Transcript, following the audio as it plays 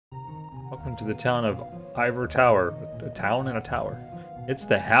Welcome to the town of Ivor Tower. A town and a tower. It's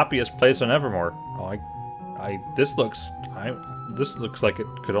the happiest place on Evermore. Oh, this looks like it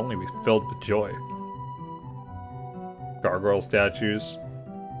could only be filled with joy. Gargoyle statues,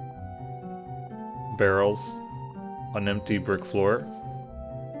 barrels, an empty brick floor.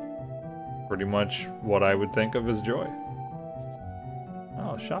 Pretty much what I would think of as joy.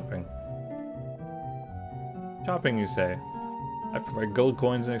 Oh, shopping. Shopping, you say? I provide gold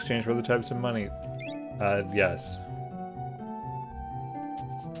coins in exchange for other types of money. Yes.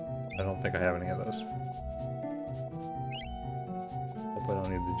 I don't think I have any of those. Hope I don't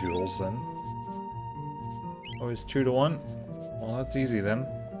need the jewels then. Always 2 to 1? Well, that's easy then.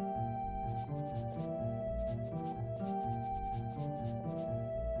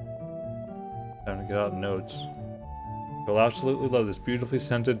 Time to get out notes. You'll absolutely love this beautifully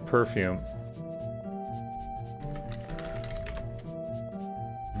scented perfume.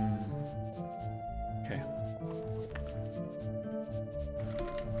 Okay.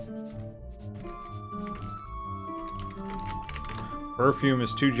 Perfume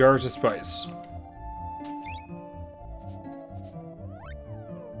is 2 jars of spice.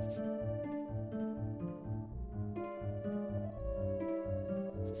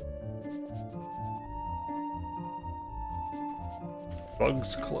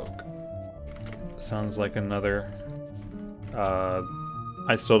 Bug's Cloak. Sounds like another...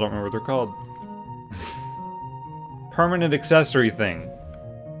 I still don't remember what they're called. Permanent accessory thing.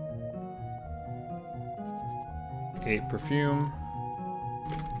 8 perfume.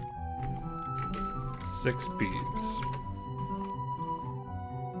 6 beads.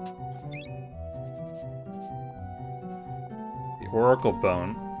 The Oracle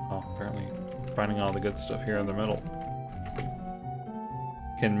Bone. Oh, apparently finding all the good stuff here in the middle.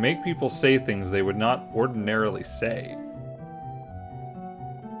 Can make people say things they would not ordinarily say.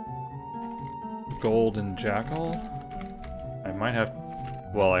 Golden Jackal? I might have...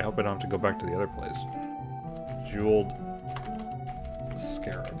 Well, I hope I don't have to go back to the other place. Jeweled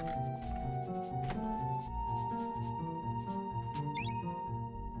Scarab.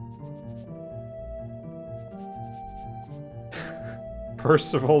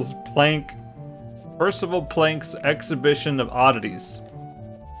 Percival Plank's Exhibition of Oddities.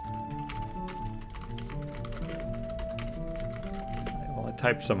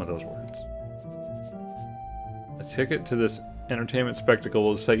 Type some of those words. A ticket to this entertainment spectacle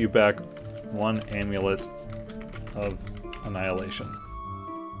will set you back 1 amulet of annihilation.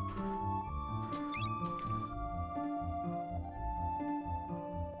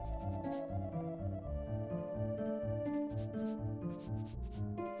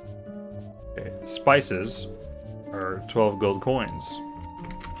 Okay, spices are 12 gold coins.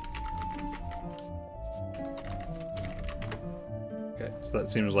 So that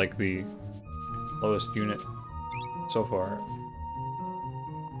seems like the lowest unit so far.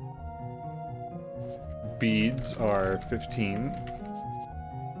 Beads are 15.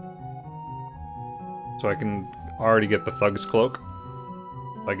 So I can already get the Thug's Cloak.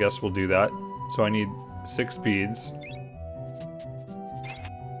 I guess we'll do that. So I need 6 beads.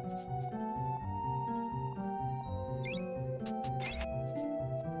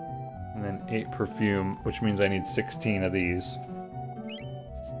 And then 8 perfume, which means I need 16 of these.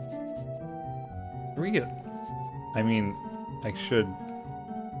 I mean, I should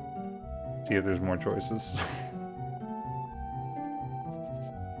see if there's more choices.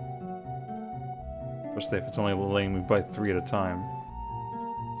 Especially if it's only letting me buy 3 at a time.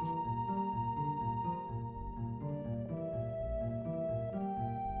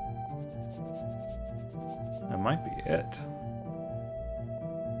 That might be it.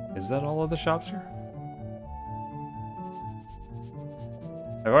 Is that all of the shops here?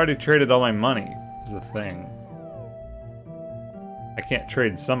 I've already traded all my money. Is the thing. I can't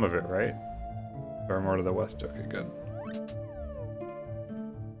trade some of it, right? Or more to the west. Okay, good.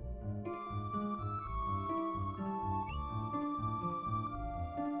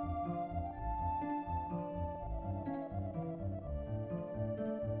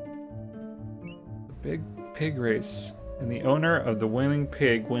 The big pig race. And the owner of the winning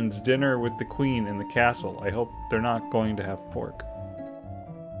pig wins dinner with the queen in the castle. I hope they're not going to have pork.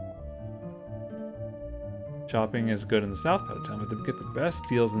 Shopping is good in the south part of town, but they get the best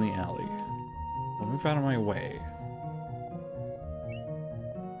deals in the alley. I'll move out of my way.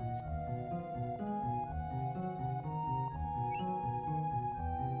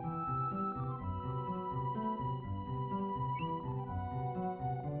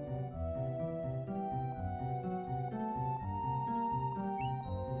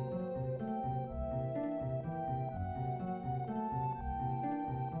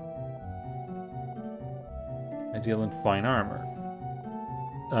 I deal in fine armor.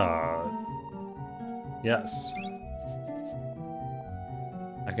 Yes.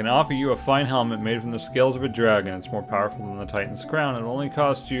 I can offer you a fine helmet made from the scales of a dragon. It's more powerful than the Titan's crown. It'll only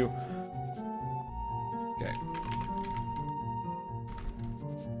cost you... Okay.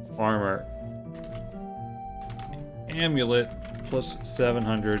 Armor. Amulet plus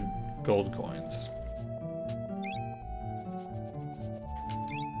 700 gold coins.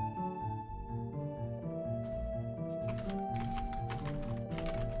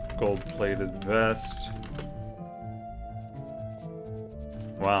 Gold-plated vest.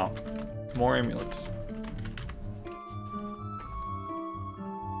 Wow. More amulets.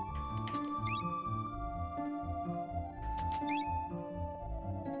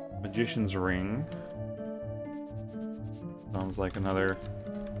 Magician's ring. Sounds like another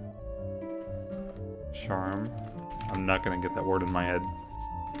charm. I'm not gonna get that word in my head.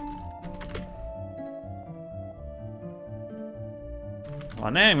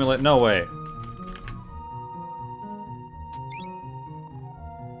 An amulet? No way.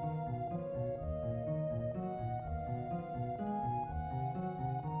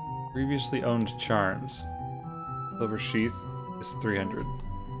 Previously owned charms. Silver sheath is 300.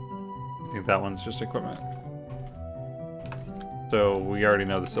 I think that one's just equipment. So we already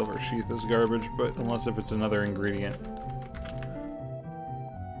know the silver sheath is garbage, but unless if it's another ingredient.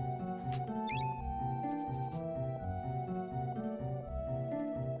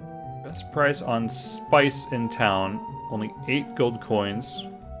 Best price on spice in town, only 8 gold coins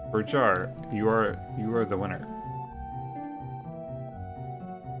per jar. You are the winner.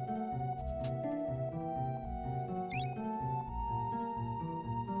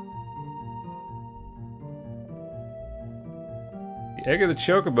 The egg of the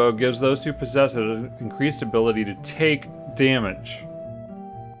chocobo gives those who possess it an increased ability to take damage.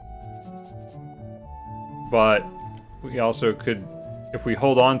 But we also could, if we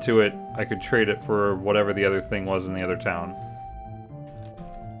hold on to it, I could trade it for whatever the other thing was in the other town.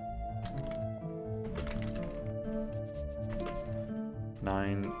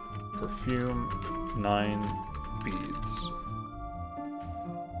 Nine perfume, 9 beads.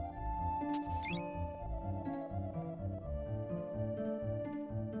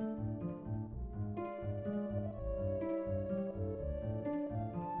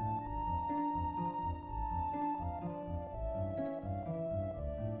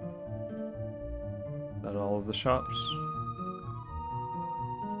 At all of the shops.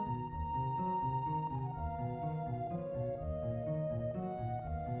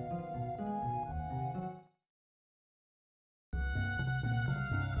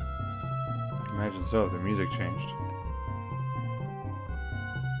 Imagine so if the music changed.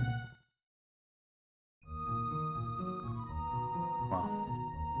 Wow.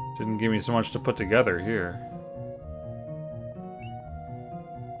 Didn't give me so much to put together here.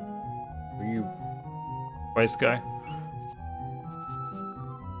 Are you Spice guy?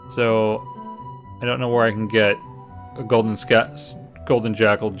 So I don't know where I can get a golden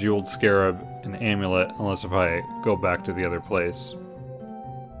jackal, jeweled scarab, and amulet unless if I go back to the other place.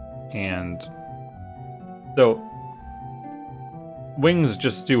 And so wings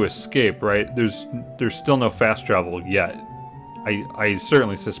just do escape, right? There's still no fast travel yet. I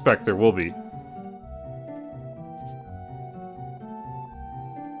certainly suspect there will be.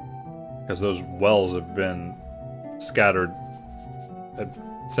 Because those wells have been scattered at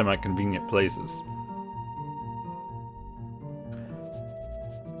semi-convenient places.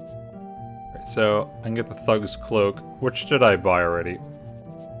 Right, so I can get the Thug's Cloak. Which did I buy already?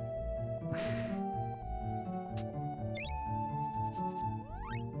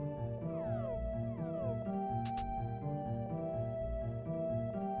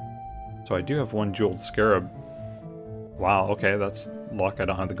 So I do have 1 jeweled scarab. Wow, okay, that's luck. I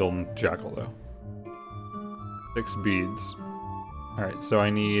don't have the golden jackal, though. 6 beads. Alright, so I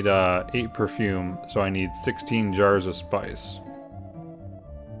need 8 perfume, so I need 16 jars of spice.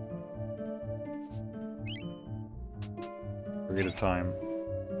 Forget a time.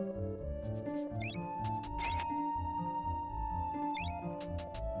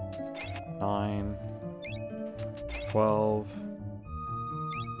 Nine, 12,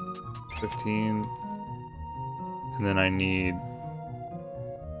 15, and then I need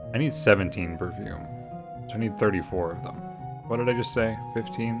 17 perfume. So I need 34 of them. What did I just say?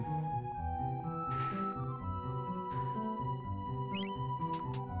 15?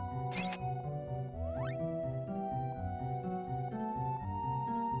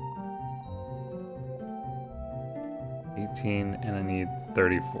 And I need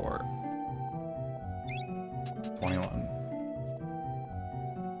 34. 21.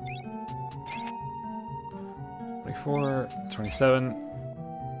 24, 27,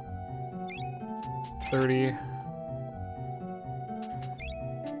 30,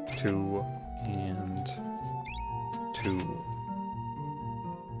 2, and 2.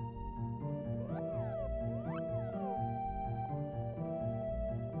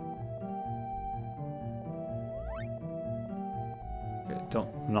 Okay,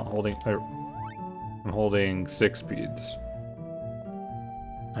 I'm not holding, I'm holding 6 beads.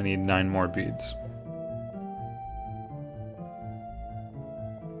 I need 9 more beads.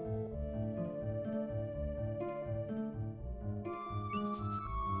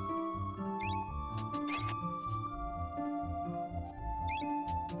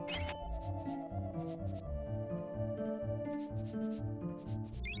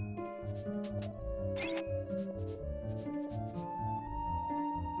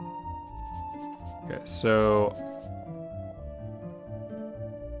 Okay, so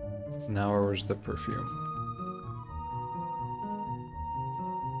now where's the perfume?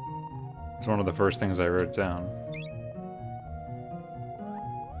 It's one of the first things I wrote down.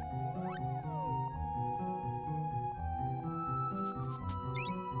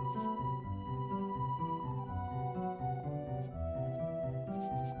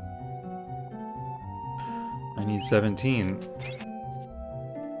 I need 17.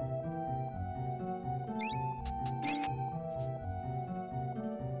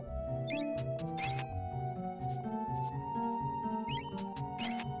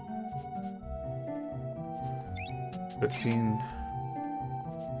 $15.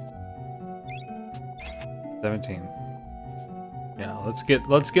 17. Yeah, let's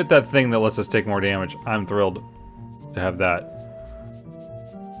get that thing that lets us take more damage. I'm thrilled to have that.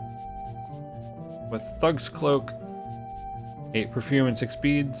 With Thug's Cloak, 8 perfume and 6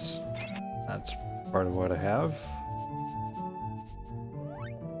 beads. That's part of what I have.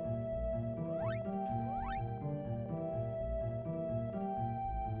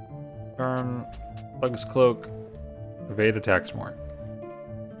 Charm, Thug's Cloak, evade attacks more.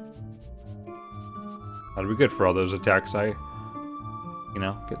 That'll be good for all those attacks I,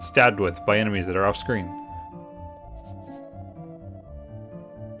 get stabbed with by enemies that are off screen.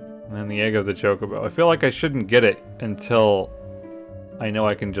 And then the egg of the chocobo. I feel like I shouldn't get it until I know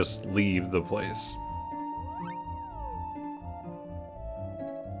I can just leave the place.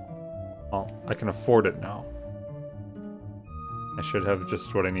 Well, I can afford it now. I should have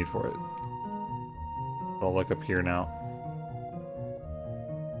just what I need for it. I'll look up here now.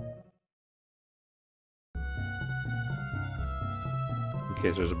 In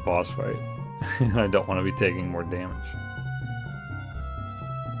case there's a boss fight. I don't want to be taking more damage.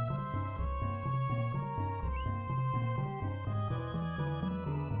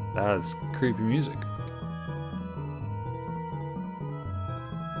 That is creepy music.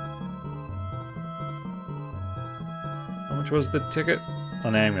 How much was the ticket?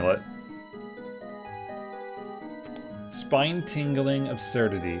 An amulet. Spine-tingling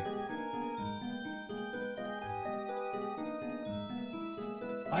absurdity.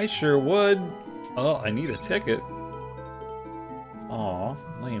 I sure would. Oh, I need a ticket. Aw,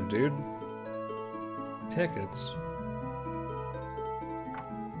 lame, dude. Tickets.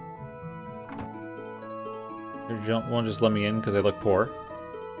 Won't just let me in because I look poor.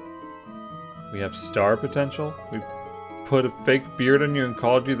 We have star potential. We put a fake beard on you and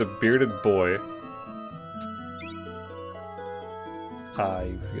called you the bearded boy.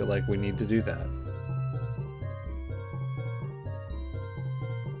 I feel like we need to do that.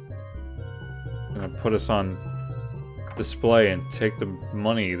 Gonna put us on display and take the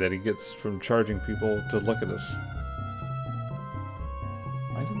money that he gets from charging people to look at us.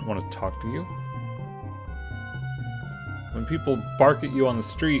 I didn't want to talk to you. When people bark at you on the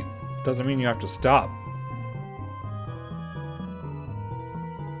street, doesn't mean you have to stop.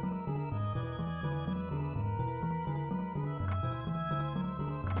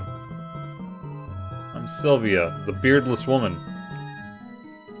 I'm Sylvia, the beardless woman.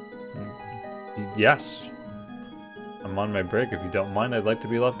 Yes. I'm on my break. If you don't mind, I'd like to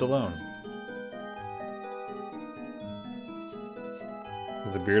be left alone.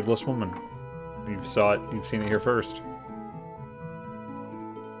 The beardless woman. You've seen it here first.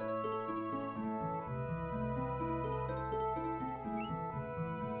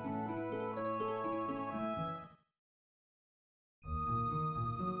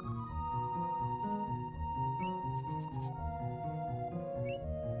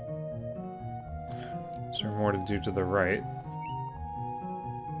 Is there more to do to the right?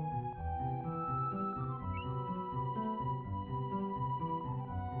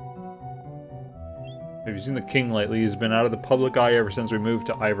 Have you seen the king lately? He's been out of the public eye ever since we moved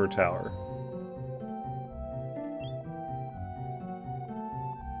to Ivor Tower.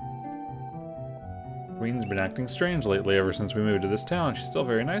 Queen's been acting strange lately ever since we moved to this town. She's still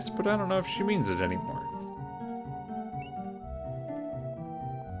very nice, but I don't know if she means it anymore.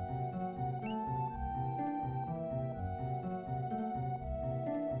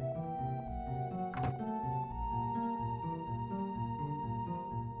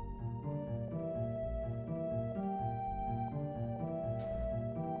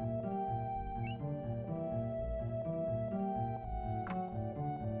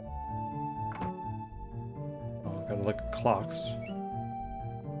 Gotta look at clocks.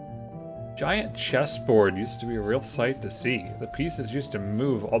 Giant chessboard used to be a real sight to see. The pieces used to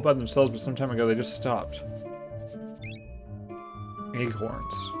move all by themselves, but some time ago they just stopped.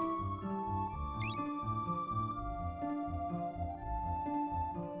 Acorns.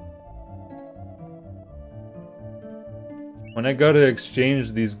 When I go to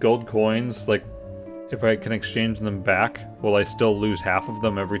exchange these gold coins, like, if I can exchange them back, will I still lose half of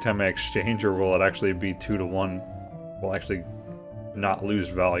them every time I exchange, or will it actually be 2 to 1? Will actually not lose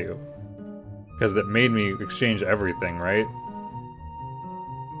value? Because that made me exchange everything, right?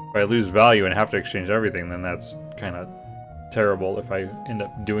 If I lose value and have to exchange everything, then that's kind of terrible if I end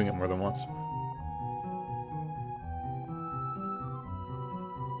up doing it more than once.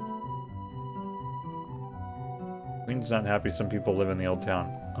 Queen's not happy some people live in the old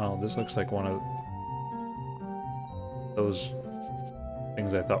town. Oh, this looks like one of those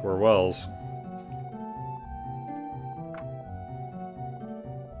things I thought were wells.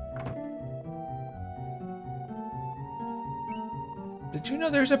 Did you know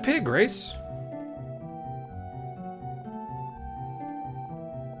there's a pig race?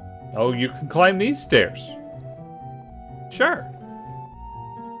 Oh, you can climb these stairs. Sure.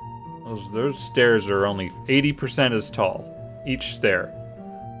 Those stairs are only 80% as tall, each stair.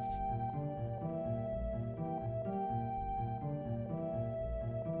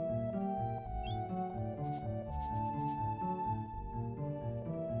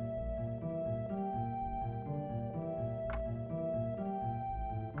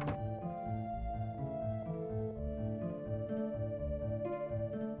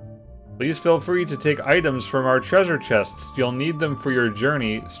 Please feel free to take items from our treasure chests. You'll need them for your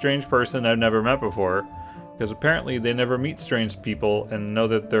journey. Strange person I've never met before. Because apparently they never meet strange people and know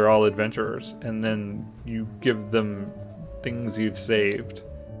that they're all adventurers. And then you give them things you've saved.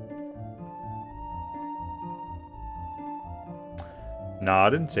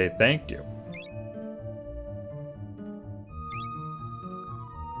 Nod and say thank you.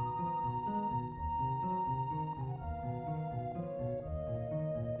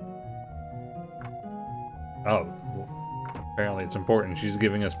 Oh, well, apparently it's important. She's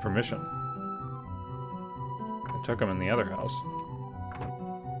giving us permission. I took him in the other house.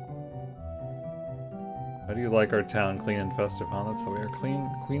 How do you like our town? Clean and festive, huh? That's the way our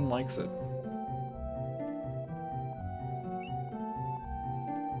queen likes it.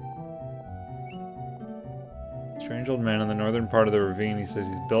 Strange old man in the northern part of the ravine. He says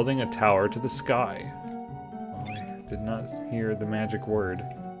he's building a tower to the sky. Oh, I did not hear the magic word.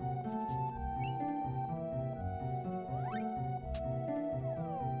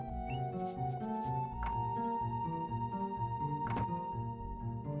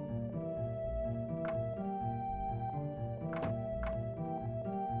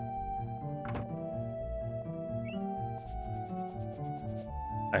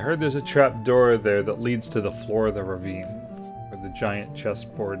 I heard there's a trap door there that leads to the floor of the ravine, where the giant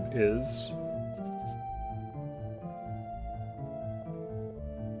chessboard is.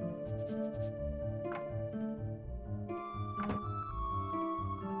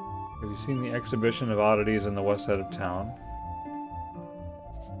 Have you seen the exhibition of oddities in the west side of town?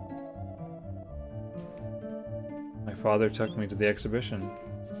 My father took me to the exhibition.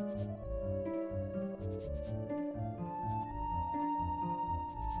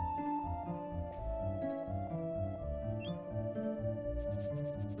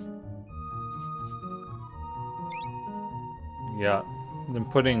 Yeah, then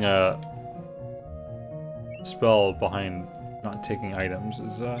putting a spell behind not taking items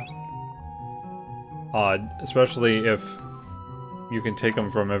is odd, especially if you can take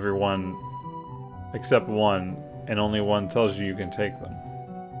them from everyone except one, and only one tells you you can take them.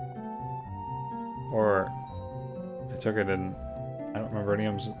 Or I took it and I don't remember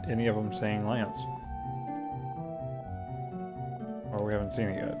any of them saying Lance. Or we haven't seen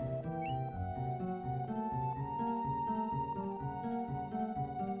it yet.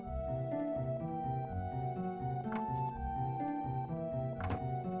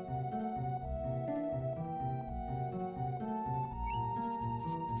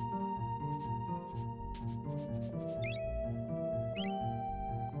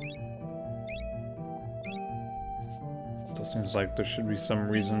 Seems like there should be some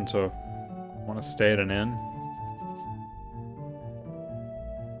reason to want to stay at an inn.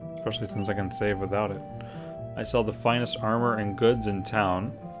 Especially since I can save without it. I sell the finest armor and goods in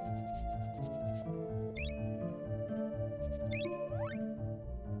town.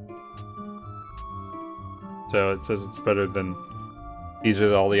 So it says it's better than... These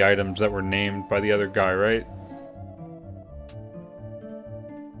are all the items that were named by the other guy, right?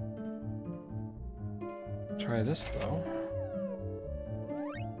 Try this, though.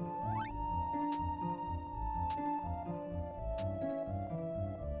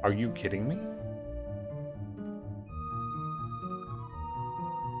 Are you kidding me?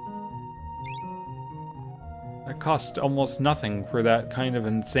 That cost almost nothing for that kind of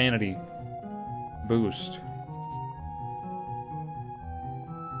insanity boost.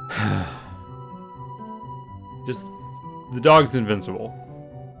 Just, the dog's invincible.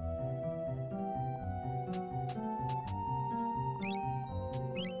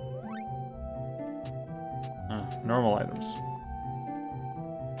 Normal items.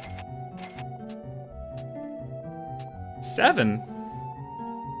 7?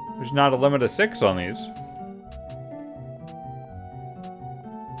 There's not a limit of 6 on these.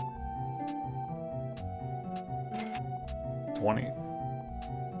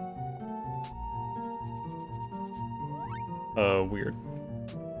 Weird.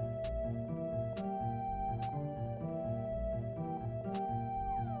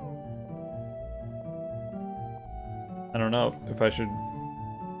 I don't know if I should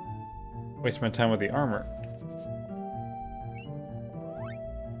waste my time with the armor.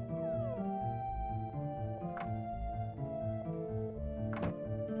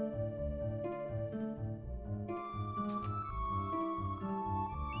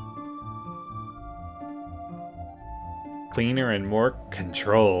 Cleaner and more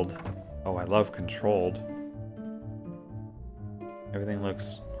controlled. Oh, I love controlled. Everything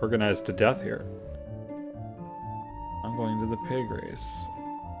looks organized to death here. I'm going to the pig race.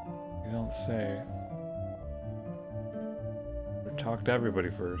 You don't say. Or talk to everybody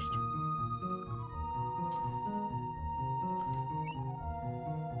first.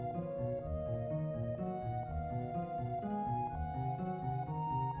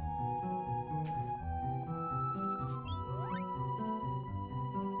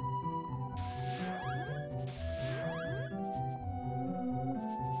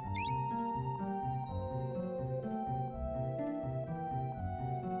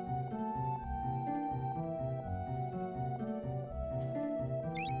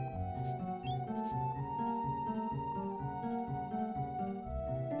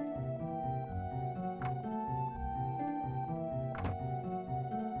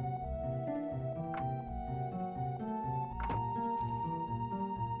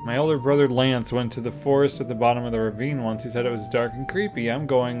 My older brother Lance went to the forest at the bottom of the ravine once. He said it was dark and creepy. I'm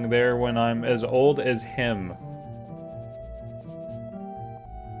going there when I'm as old as him.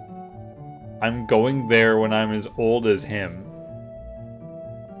 I'm going there when I'm as old as him.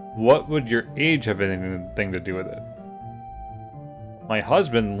 What would your age have anything to do with it? My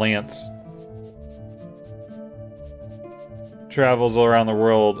husband, Lance, travels around the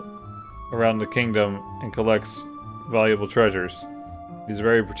world, around the kingdom, and collects valuable treasures. He's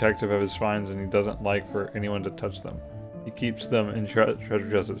very protective of his finds, and he doesn't like for anyone to touch them. He keeps them in treasure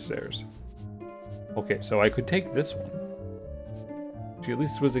chest upstairs. Okay, so I could take this one. She at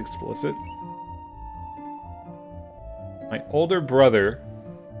least was explicit. My older brother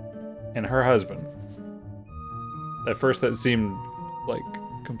and her husband. At first that seemed like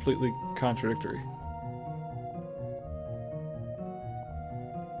completely contradictory.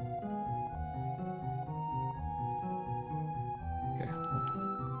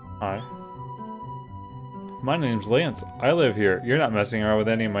 Hi. My name's Lance. I live here. You're not messing around with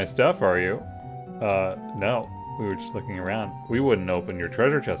any of my stuff, are you? No. We were just looking around. We wouldn't open your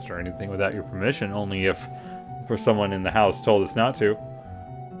treasure chest or anything without your permission, only if for someone in the house told us not to.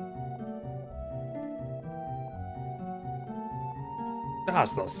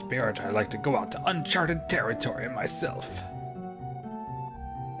 That's the spirit. I like to go out to uncharted territory myself.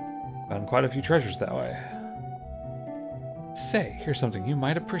 Found quite a few treasures that way. Say, here's something you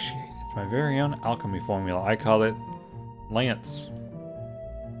might appreciate. It's my very own alchemy formula. I call it Lance.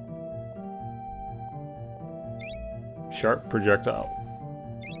 Sharp projectile.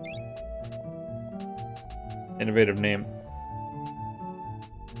 Innovative name.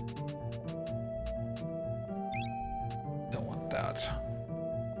 Don't want that.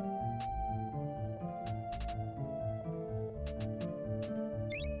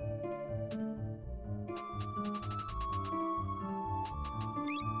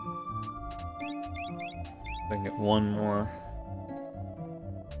 I can get one more.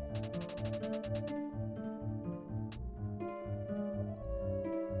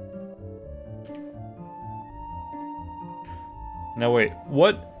 Now wait,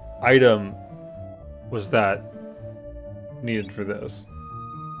 what item was that needed for this?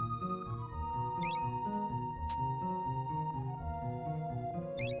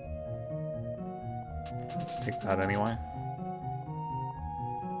 Let's take that anyway.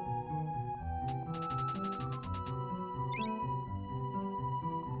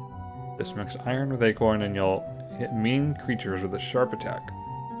 Just mix iron with acorn and you'll hit mean creatures with a sharp attack.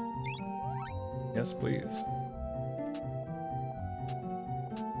 Yes, please.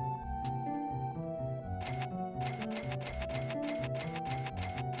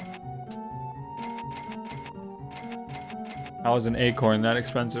 How is an acorn that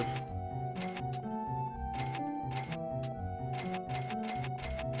expensive?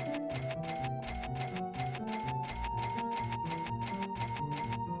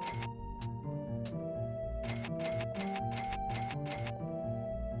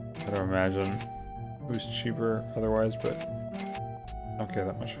 I don't imagine who's cheaper otherwise, but I don't care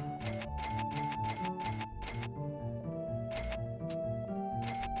that much.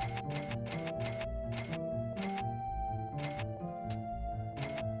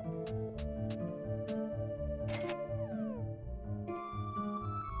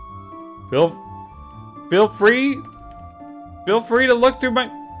 Feel free to look through my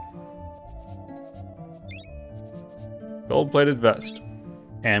gold-plated vest.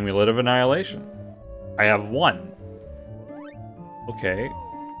 Amulet of Annihilation. I have one. Okay.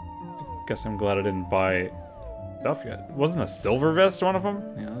 Guess I'm glad I didn't buy stuff yet. Wasn't a silver vest one of them?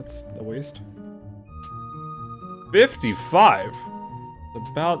 Yeah, that's a waste. 55. It's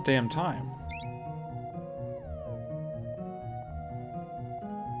about damn time.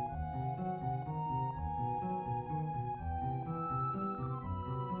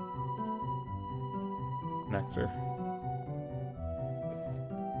 Nectar.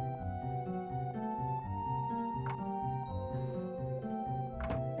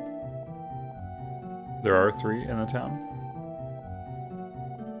 There are 3 in the town.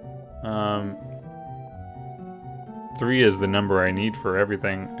 3 is the number I need for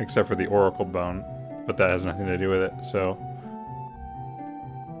everything except for the Oracle Bone, but that has nothing to do with it, so.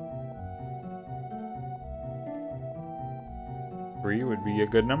 Three would be a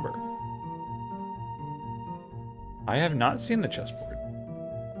good number. I have not seen the chessboard.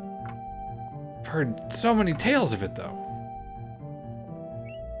 I've heard so many tales of it, though.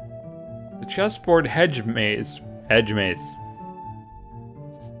 The chessboard hedge maze. Hedge maze.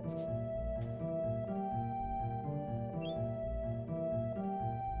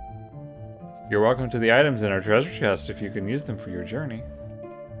 You're welcome to the items in our treasure chest if you can use them for your journey.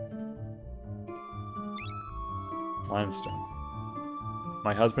 Limestone.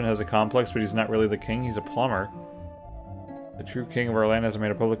 My husband has a complex, but he's not really the king. He's a plumber. The true king of our land hasn't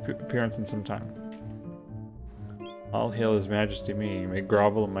made a public appearance in some time. All hail his majesty me. You may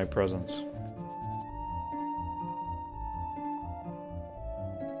grovel in my presence.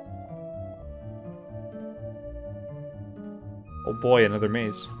 Oh boy, another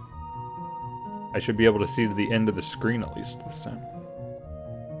maze. I should be able to see to the end of the screen at least this time.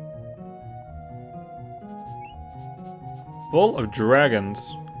 Full of dragons.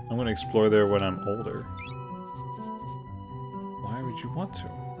 I'm going to explore there when I'm older. Why would you want to?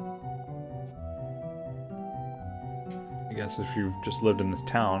 I guess if you've just lived in this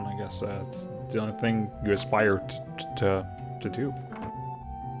town, I guess that's the only thing you aspire to do.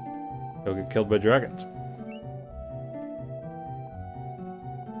 Go get killed by dragons.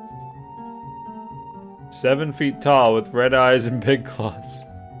 "7 feet tall with red eyes and big claws."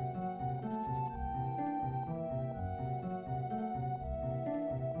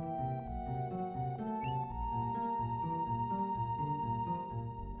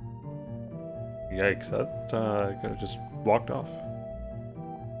 Yikes, that could have just walked off.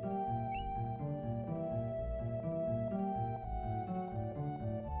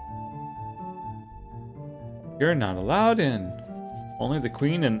 You're not allowed in. Only the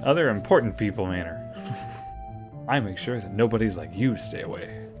queen and other important people may enter. I make sure that nobody's like you stay away.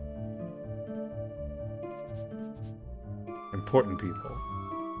 Important people.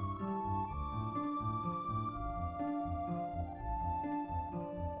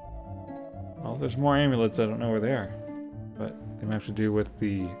 Well, there's more amulets. I don't know where they are, but they might have to do with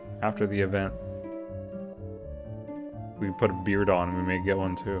the after the event. We put a beard on, we may get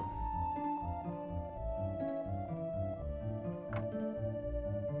one too.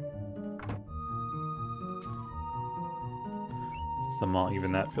 Somehow,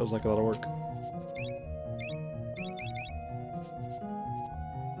 even that feels like a lot of work.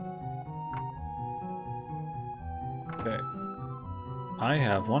 Okay. I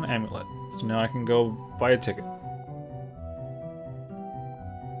have one amulet, so now I can go buy a ticket.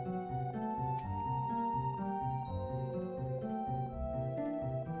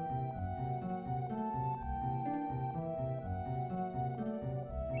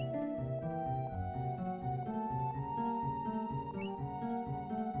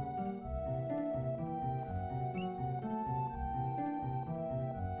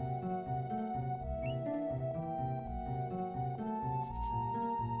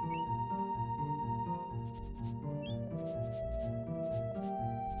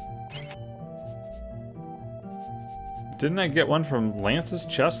 Didn't I get one from Lance's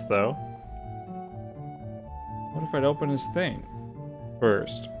chest, though? What if I'd open his thing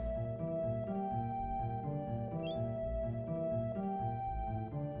first?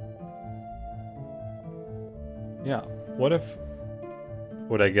 Yeah, what if...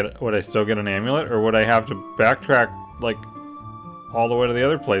 Would I still get an amulet, or would I have to backtrack, like, all the way to the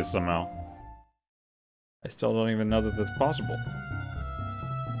other place somehow? I still don't even know that that's possible.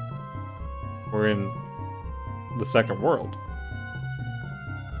 We're in the second world.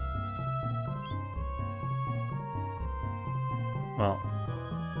 Well.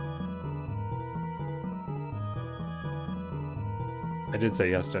 I did say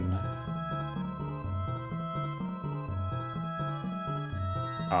yes, didn't I?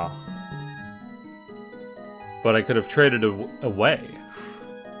 Ah. But I could have traded away.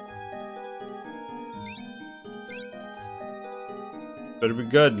 Better be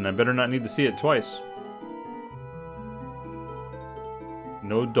good, and I better not need to see it twice.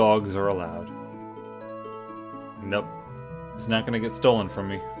 No dogs are allowed. Nope. It's not gonna get stolen from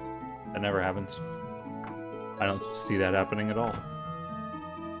me. That never happens. I don't see that happening at all.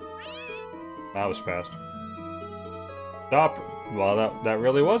 That was fast. Stop! Well, that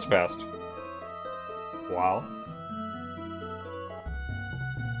really was fast. Wow.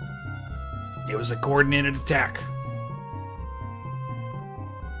 It was a coordinated attack.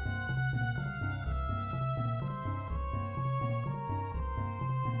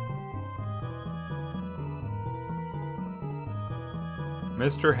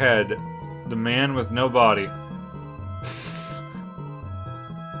 Mr. Head, the man with no body.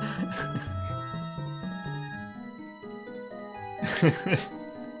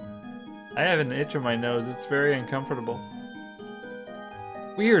 I have an itch on my nose. It's very uncomfortable.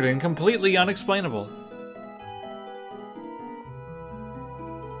 Weird and completely unexplainable.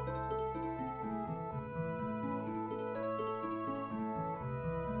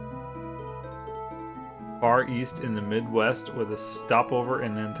 Far East in the Midwest with a stopover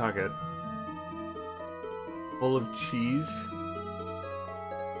in Nantucket. Full of cheese.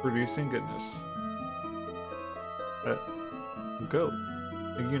 Producing goodness. A goat.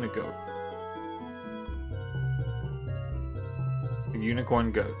 A unigoat. A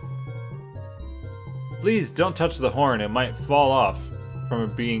unicorn goat. Please don't touch the horn. It might fall off from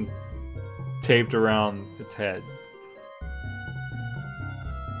it being taped around its head.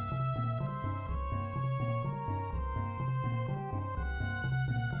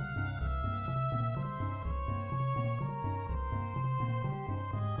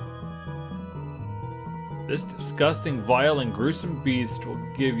 This disgusting, vile, and gruesome beast will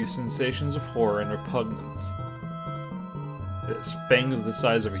give you sensations of horror and repugnance. It has fangs the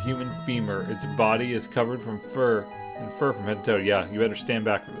size of a human femur. Its body is covered from fur, and fur from head to toe. Yeah, you better stand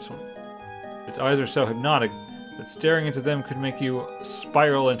back for this one. Its eyes are so hypnotic that staring into them could make you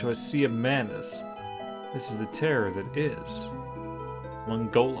spiral into a sea of madness. This is the terror that is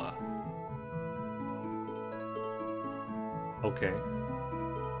Mongola. Okay.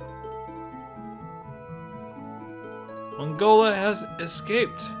 Mongola has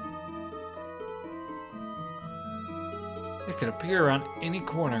escaped. It can appear around any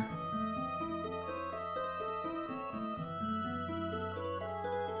corner.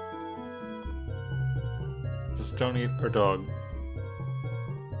 Just don't eat our dog.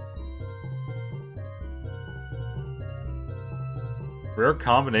 Rare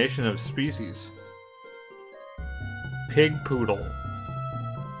combination of species. Pig poodle.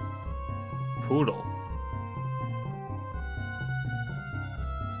 Poodle.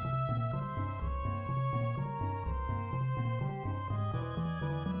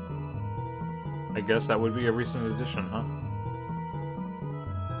 I guess that would be a recent addition, huh?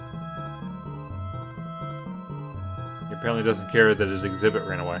 He apparently doesn't care that his exhibit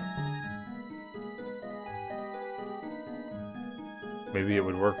ran away. Maybe it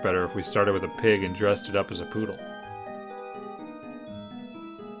would work better if we started with a pig and dressed it up as a poodle.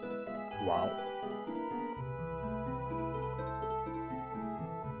 Wow.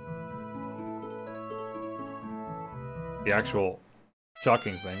 The actual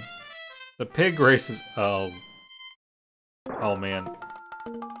shocking thing. The pig races. Oh. Oh man.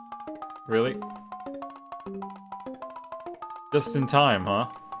 Really? Just in time, huh?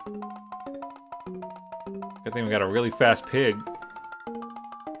 Good thing we got a really fast pig.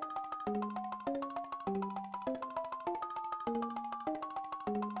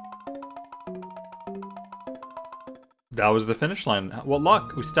 That was the finish line. What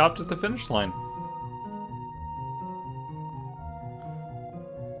luck! We stopped at the finish line.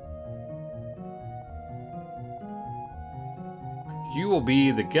 You will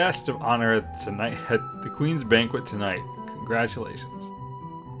be the guest of honor tonight at the Queen's banquet tonight. Congratulations.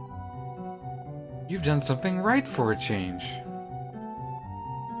 You've done something right for a change.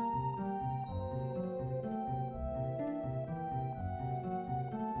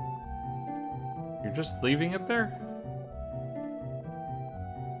 You're just leaving it there?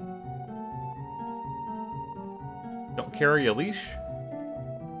 Don't carry a leash?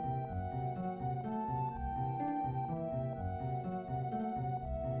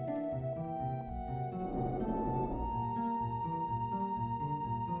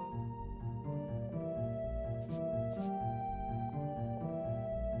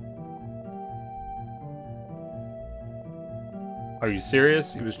 Are you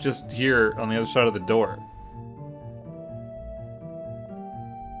serious? He was just here on the other side of the door.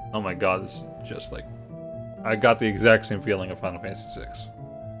 Oh my god, this is just like... I got the exact same feeling of Final Fantasy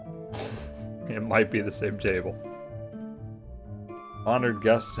VI. It might be the same table. Honored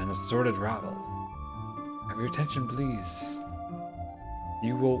guests and assorted rabble. Have your attention, please.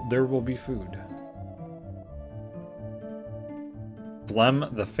 There will be food. Phlegm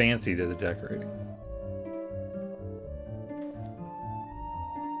the fancy to the decorating.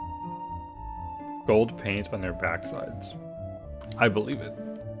 Gold paint on their backsides. I believe it.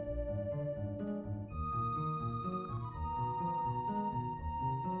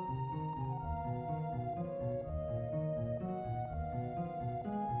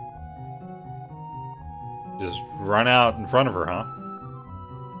 Just run out in front of her, huh?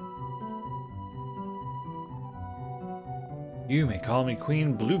 You may call me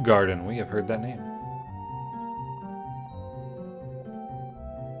Queen Bluegarden. We have heard that name.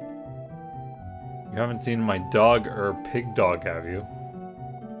 You haven't seen my dog or pig dog, have you?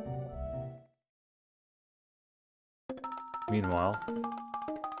 Meanwhile...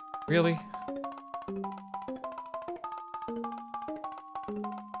 Really?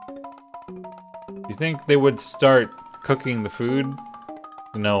 You think they would start cooking the food,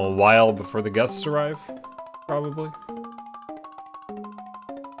 you know, a while before the guests arrive? Probably.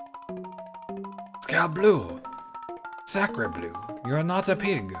 Scout Blue! Sacre Blue, you are not a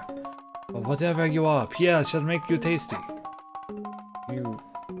pig. But whatever you are, Pierre shall make you tasty. You...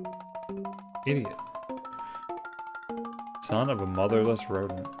 idiot. Son of a motherless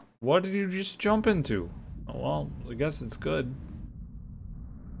rodent. What did you just jump into? Oh, well, I guess it's good.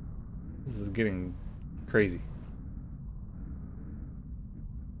 This is getting crazy.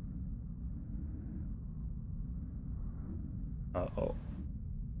 Uh-oh.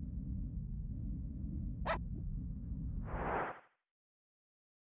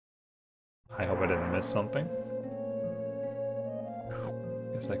 I hope I didn't miss something.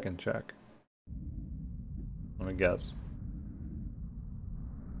 Guess I can check. Let me guess.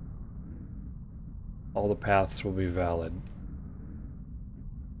 All the paths will be valid.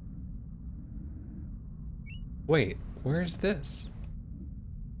 Wait, where is this?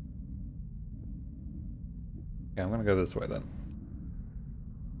 Okay, I'm gonna go this way then.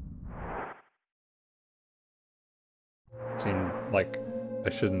 Seemed like I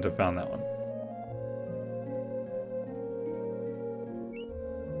shouldn't have found that one.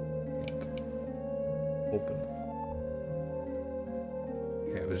 Open.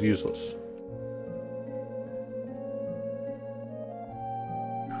 Okay, it was useless.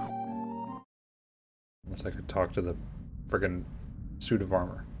 Unless I could talk to the friggin' suit of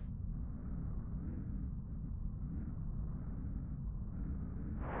armor.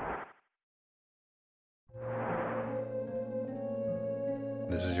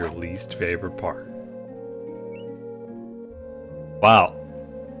 This is your least favorite part. Wow.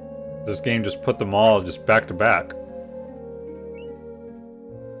 This game just put them all just back to back.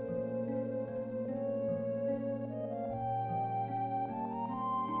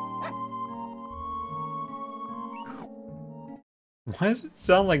 Why does it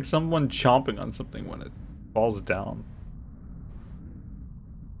sound like someone chomping on something when it falls down?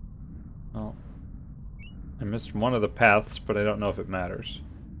 Oh. I missed one of the paths, but I don't know if it matters.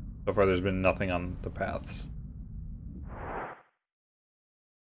 So far there's been nothing on the paths. I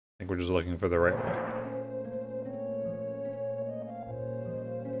think we're just looking for the right way.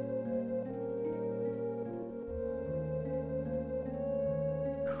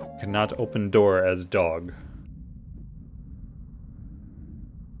 Cannot open door as dog.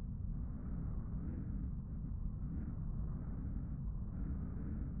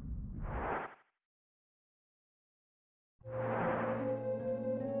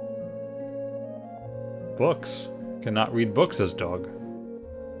 Books. Cannot read books as dog.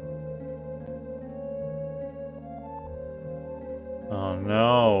 Oh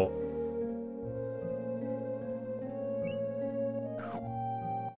no.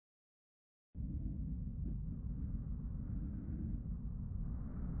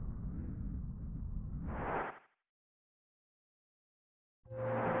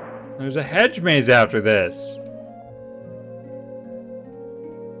 There's a hedge maze after this.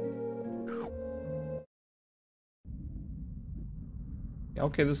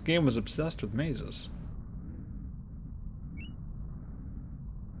 Okay, this game was obsessed with mazes.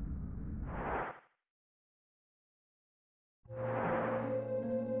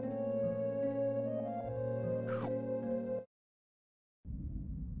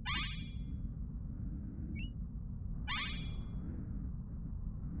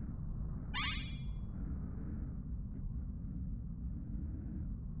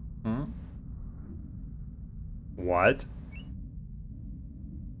 Hmm? What?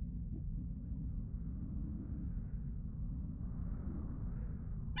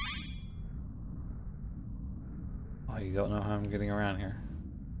 Oh, you don't know how I'm getting around here.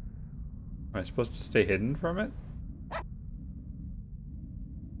 Am I supposed to stay hidden from it?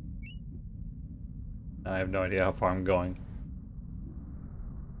 I have no idea how far I'm going.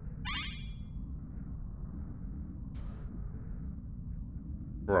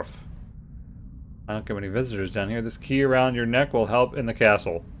 Rough. I don't get many visitors down here. This key around your neck will help in the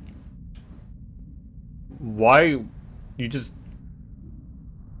castle. Why? You just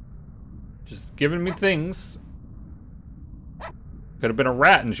giving me things. Could have been a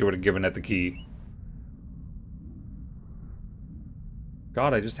rat and she would have given it the key.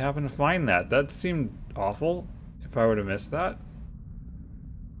 God, I just happened to find that. That seemed awful if I would have missed that.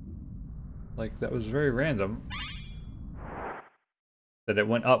 Like, that was very random. That it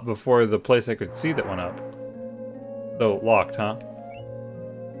went up before the place I could see that went up. So, locked, huh?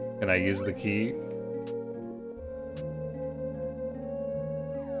 Can I use the key?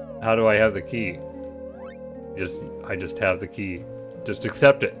 How do I have the key? I just have the key. Just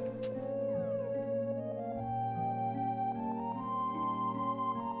accept it.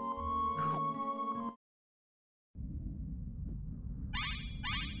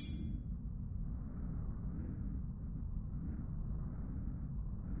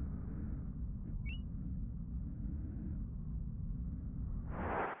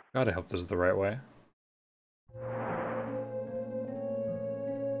 God, I hope this is the right way.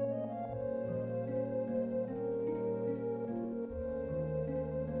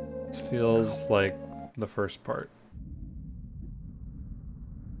 This feels like the first part.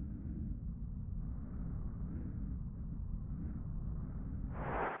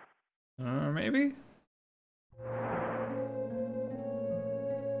 Maybe?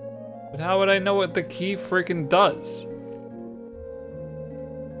 But how would I know what the key freaking does?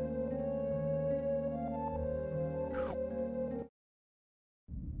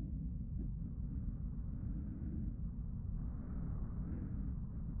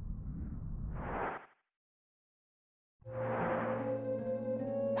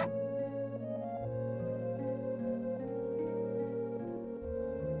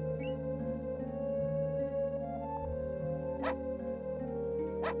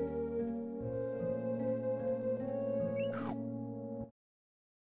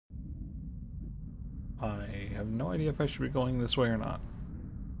 I have no idea if I should be going this way or not.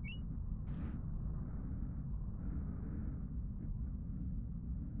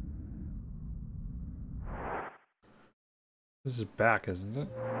 This is back, isn't it?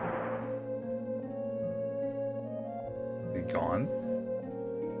 Is he gone?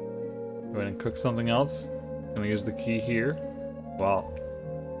 Go ahead and cook something else. Gonna use the key here. Well,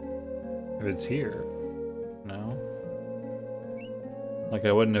 if it's here, no. Like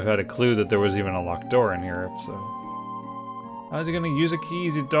I wouldn't have had a clue that there was even a locked door in here, if so. How is he gonna use a key?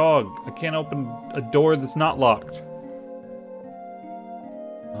 He's a dog. I can't open a door that's not locked.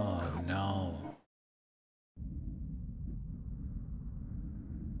 Oh no.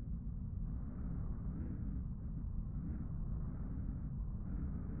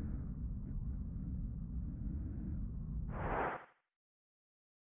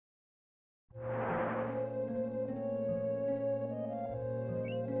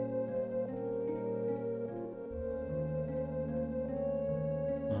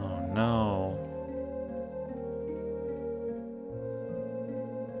 No.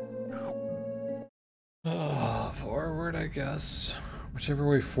 Forward, I guess. Whichever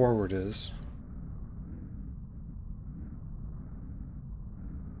way forward is.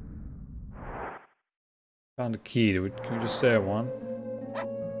 Found a key. Can we just say I won?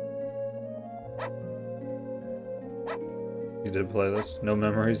 You did play this? No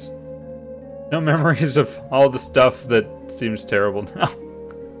memories? No memories of all the stuff that seems terrible now.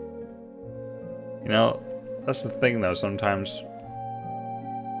 You know, that's the thing though, sometimes...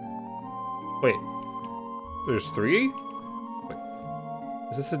 Wait. There's 3? Wait.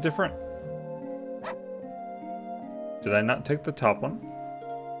 Is this a different... Did I not take the top one?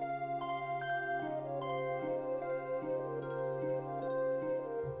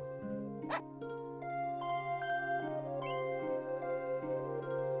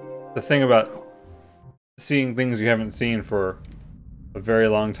 the thing about seeing things you haven't seen for a very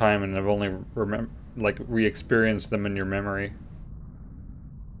long time and have only re-experienced them in your memory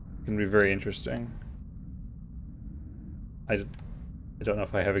can be very interesting. I don't know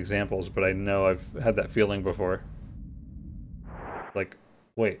if I have examples, but I know I've had that feeling before. Like,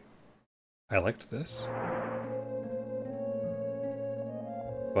 wait, I liked this.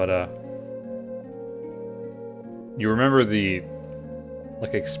 But, you remember the,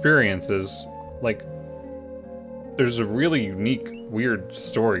 like, experiences, like, there's a really unique, weird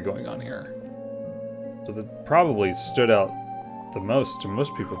story going on here. So that probably stood out the most to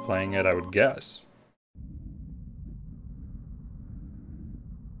most people playing it, I would guess.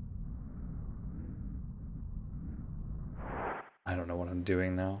 I don't know what I'm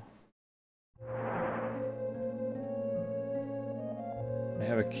doing now. I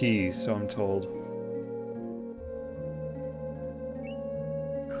have a key, so I'm told.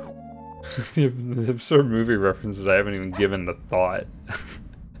 The absurd movie references I haven't even given a thought.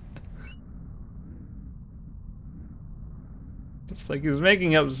 It's like he's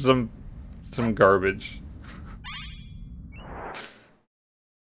making up some garbage.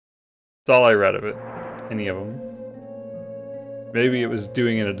 That's all I read of it. Any of them. Maybe it was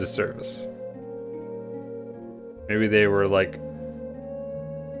doing it a disservice. Maybe they were like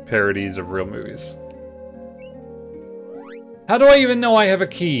parodies of real movies. How do I even know I have a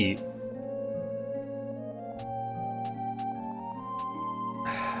key?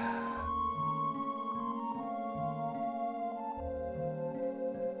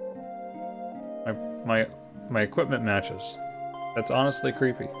 My equipment matches. That's honestly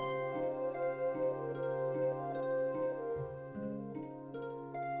creepy.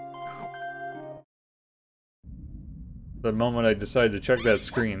 The moment I decided to check that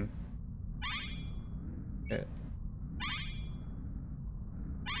screen. Okay.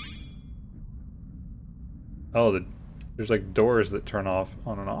 Oh, there's like doors that turn off,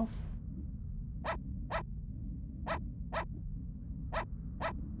 on and off.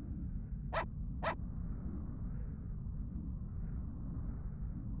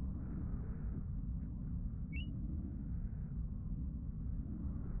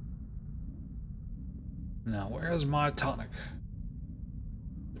 Now, where's my tonic?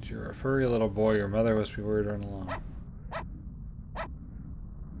 But you're a furry little boy, your mother must be worried run along.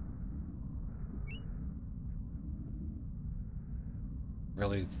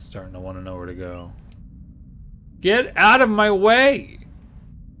 Really starting to want to know where to go. Get out of my way!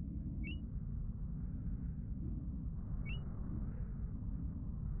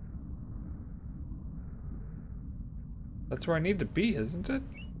 That's where I need to be, isn't it?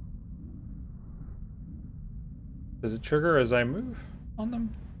 Does it trigger as I move on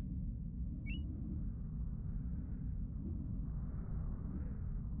them?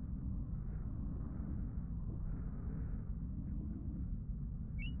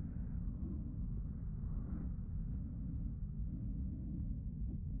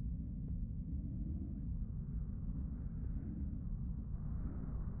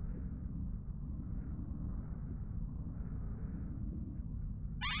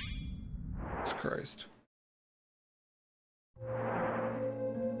 Jesus Christ.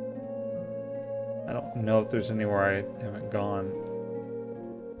 I don't know if there's anywhere I haven't gone.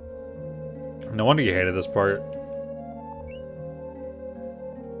 No wonder you hated this part.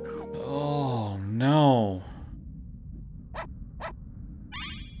 Oh, no.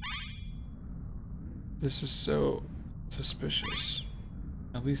 This is so suspicious.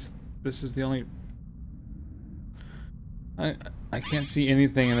 At least this is the only... I can't see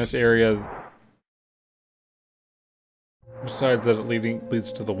anything in this area besides that it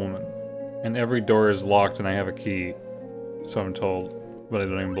leads to the woman. And every door is locked and I have a key. So I'm told, but I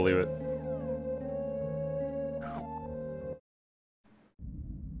don't even believe it.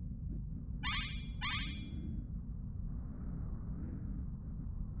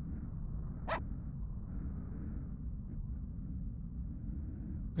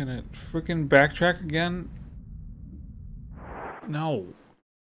 I'm gonna freaking backtrack again? No.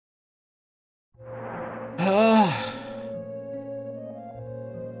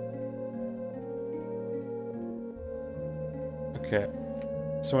 Okay.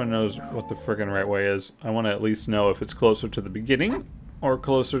 Someone knows what the friggin' right way is. I want to at least know if it's closer to the beginning or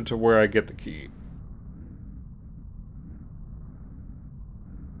closer to where I get the key.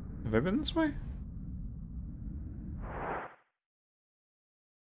 Have I been this way?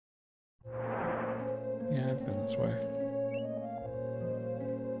 Yeah, I've been this way.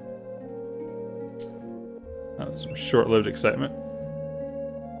 That was some short-lived excitement.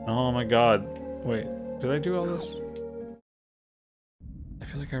 Oh my god. Wait, did I do all this? I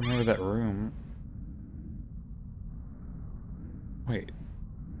feel like I remember that room. Wait.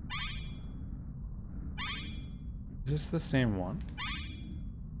 Is this the same one?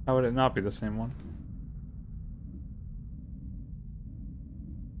 How would it not be the same one?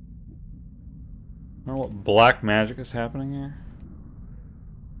 I don't know what black magic is happening here.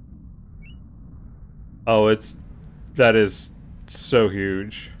 Oh, that is so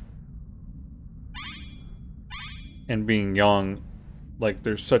huge. And being young, like,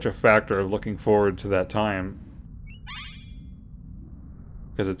 there's such a factor of looking forward to that time.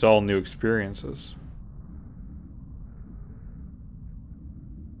 Because it's all new experiences.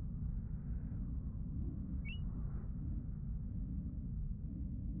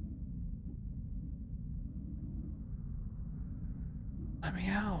 Let me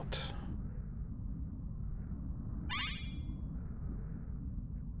out.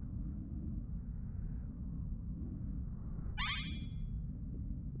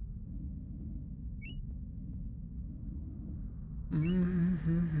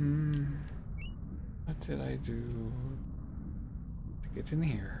 What did I do to get in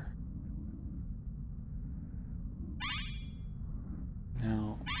here?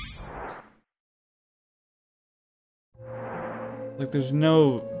 Now, like, there's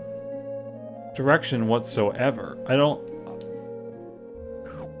no direction whatsoever.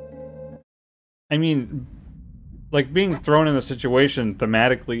 I mean, like, being thrown in a situation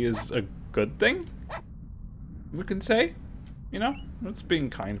thematically is a good thing, we can say. You know, that's being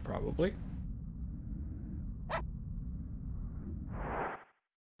kind, probably.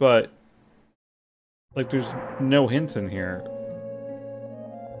 But, like, there's no hints in here.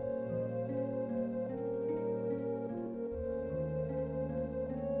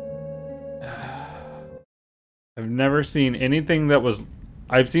 I've never seen anything that was...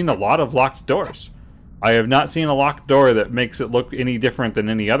 I've seen a lot of locked doors. I have not seen a locked door that makes it look any different than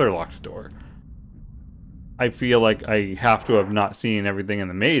any other locked door. I feel like I have to have not seen everything in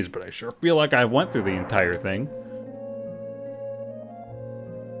the maze, but I sure feel like I went through the entire thing.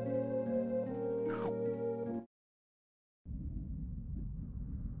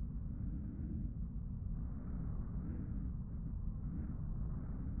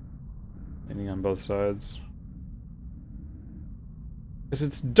 Leaning on both sides. Because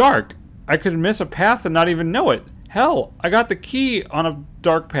it's dark. I could miss a path and not even know it. Hell, I got the key on a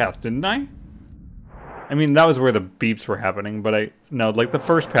dark path, didn't I? I mean, that was where the beeps were happening, but no, like, the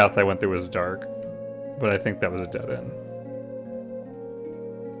first path I went through was dark. But I think that was a dead end.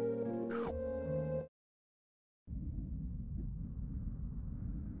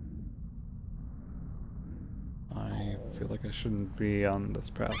 I feel like I shouldn't be on this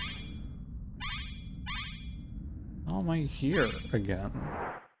path. How am I here again?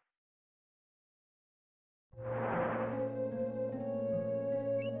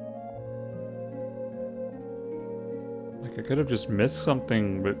 I could have just missed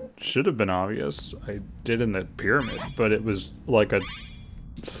something that should have been obvious. I did in the pyramid, but it was like a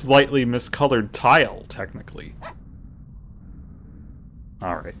slightly miscolored tile, technically.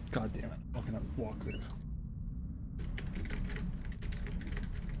 Alright, god damn it. I'm gonna walk through.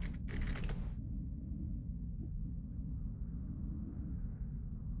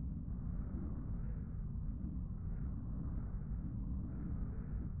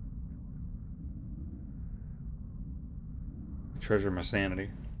 Treasure my sanity.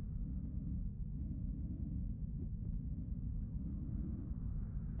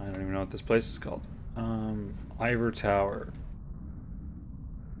 I don't even know what this place is called. Ivor Tower.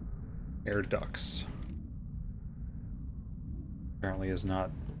 Air ducts. Apparently is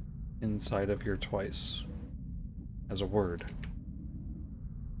not inside of here twice as a word.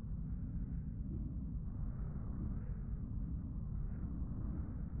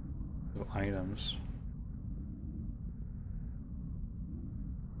 So items.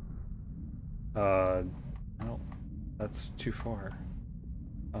 No, that's too far.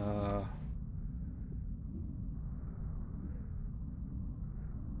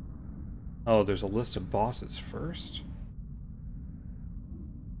 Oh, there's a list of bosses first?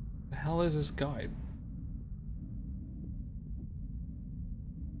 The hell is this guide?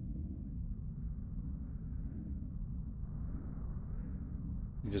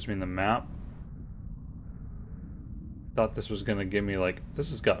 You just mean the map? Thought this was gonna give me, like,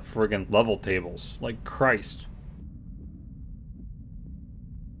 this has got friggin' level tables. Like, Christ.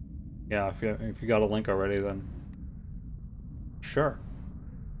 Yeah, if you got a link already, then sure.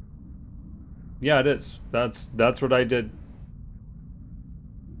 Yeah, it is. That's what I did.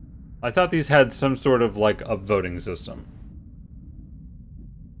 I thought these had some sort of, like, a voting system.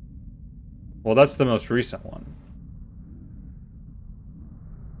 Well, that's the most recent one.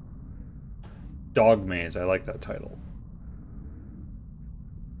 Dog Maze. I like that title.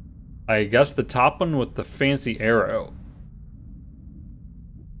 I guess the top one with the fancy arrow.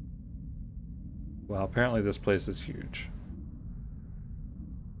 Well, apparently this place is huge.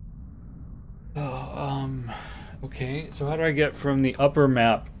 Oh, okay. So how do I get from the upper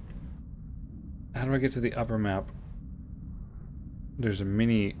map? How do I get to the upper map? There's a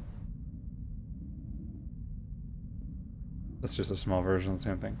mini... That's just a small version of the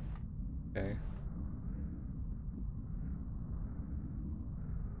same thing. Okay.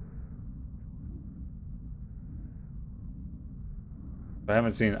 I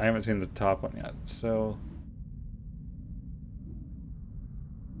haven't seen the top one yet, so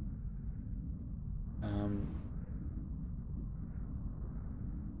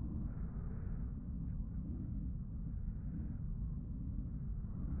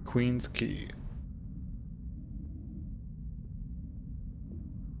Queen's Key.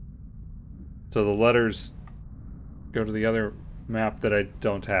 So the letters go to the other map that I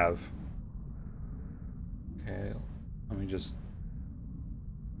don't have. Okay, let me just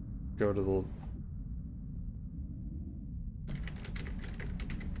go to the...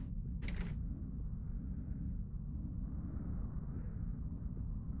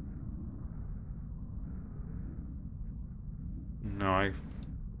 No, I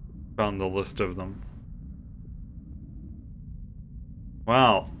found the list of them.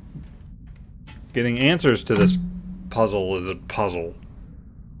 Wow. Getting answers to this puzzle is a puzzle.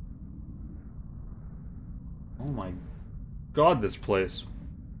 Oh my god, this place.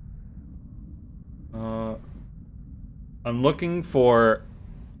 I'm looking for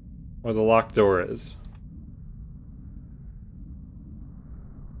where the locked door is.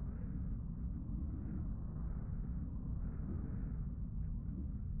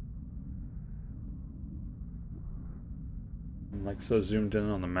 I'm like so zoomed in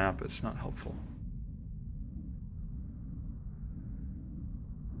on the map, it's not helpful.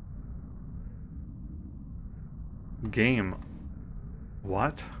 Game.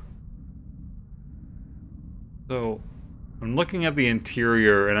 What? So, I'm looking at the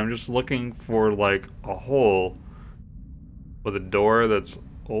interior and I'm just looking for like a hole with a door that's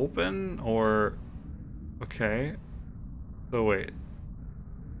open or... Okay. So wait.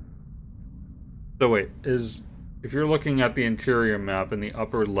 Is... If you're looking at the interior map in the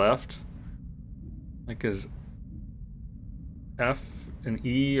upper left, like is F and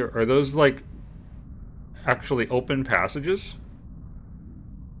E, are those like actually open passages?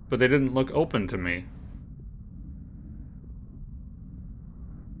 But they didn't look open to me.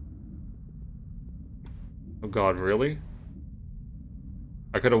 Oh god, really?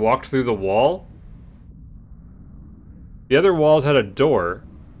 I could have walked through the wall? The other walls had a door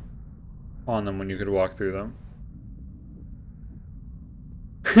on them when you could walk through them.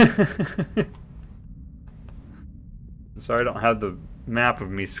 Sorry I don't have the map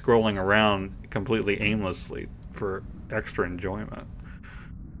of me scrolling around completely aimlessly for extra enjoyment.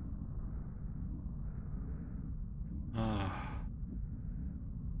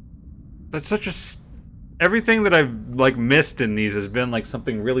 That's such a... Everything that I've like missed in these has been like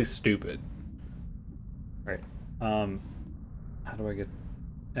something really stupid. Right. How do I get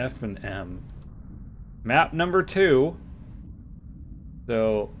F and M? Map number 2.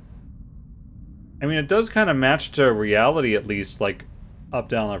 So, I mean, it does kind of match to reality at least, like up,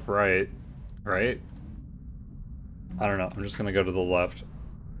 down, left, right, right? I don't know. I'm just gonna go to the left.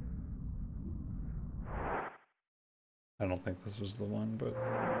 I don't think this was the one, but...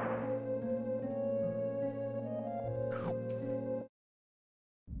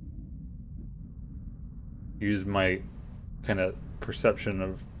 Use my kind of perception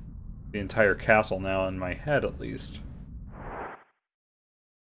of the entire castle now in my head, at least.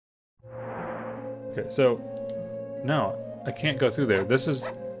 Okay, so... No, I can't go through there. This is...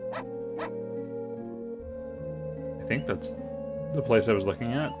 I think that's the place I was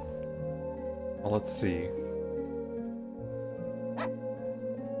looking at. Well, let's see.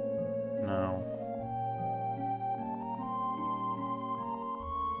 No.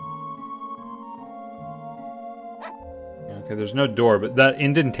 Okay, there's no door, but that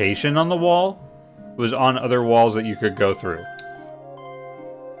indentation on the wall was on other walls that you could go through.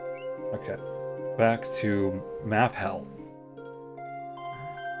 Okay, back to map hell.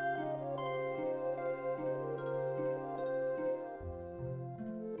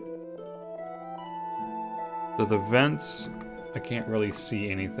 So the vents, I can't really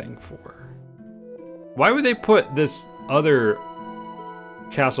see anything for. Why would they put this other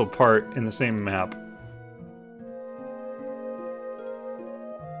castle part in the same map?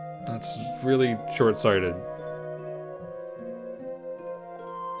 That's really short-sighted.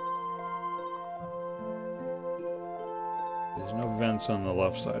 There's no vents on the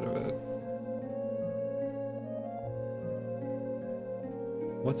left side of it.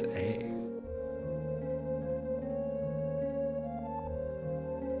 What's A?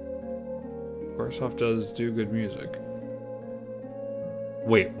 Squaresoft does do good music.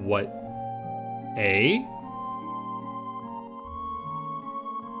 Wait, what? A?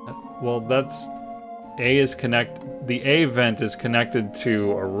 Well, that's... A is the A vent is connected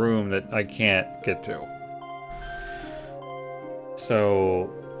to a room that I can't get to. So,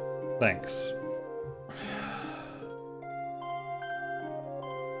 thanks.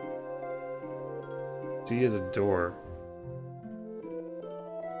 C is a door.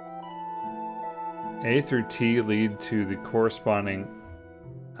 A through T lead to the corresponding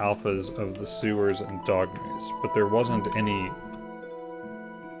alphas of the sewers and dog maze, but there wasn't any...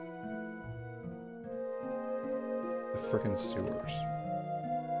 The frickin' sewers.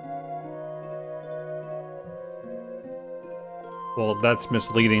 Well, that's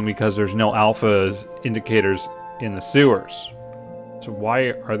misleading because there's no alpha indicators in the sewers. So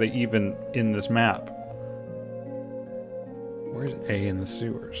why are they even in this map? Where's A in the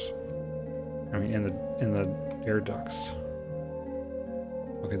sewers? I mean, in the air ducts.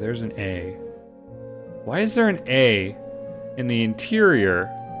 Okay, there's an A. Why is there an A in the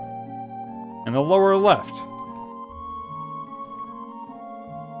interior and the lower left?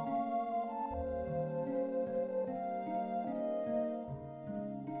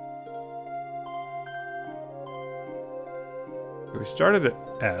 We started at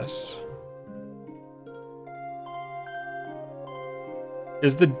S.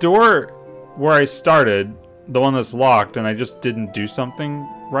 Is the door where I started the one that's locked and I just didn't do something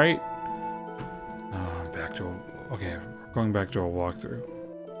right? Oh, I'm back to a... Okay, we're going back to a walkthrough.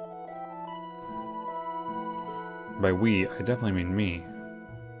 By we, I definitely mean me.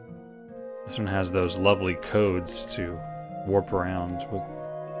 This one has those lovely codes to warp around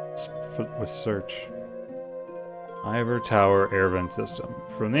with search. Ivor Tower air vent system.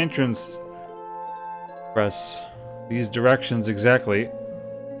 From the entrance, press these directions exactly.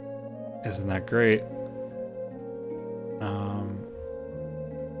 Isn't that great?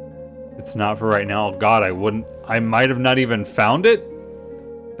 It's not for right now. Oh, God, I might have not even found it?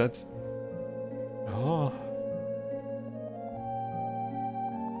 That's... Oh.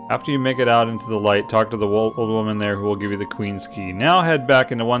 After you make it out into the light, talk to the old woman there who will give you the queen's key. Now head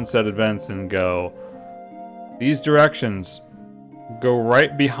back into one set of vents and go... These directions go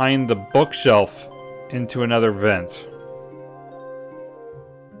right behind the bookshelf into another vent.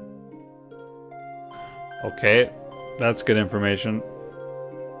 Okay, that's good information.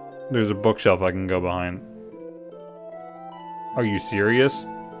 There's a bookshelf I can go behind. Are you serious?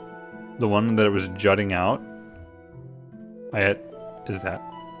 The one that it was jutting out?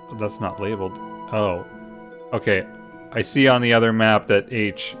 That's not labeled. Oh. Okay, I see on the other map that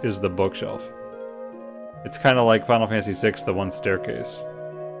H is the bookshelf. It's kind of like Final Fantasy VI, the one staircase.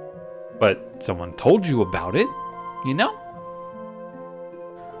 But someone told you about it, you know?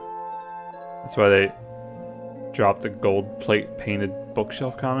 That's why they dropped the gold plate painted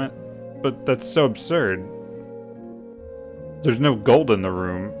bookshelf comment. But that's so absurd. There's no gold in the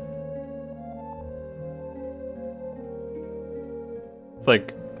room. It's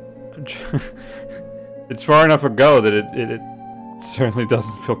like... it's far enough ago that it certainly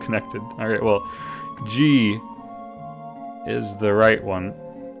doesn't feel connected. Alright, well... G is the right one.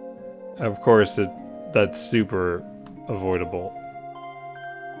 Of course, that's super avoidable.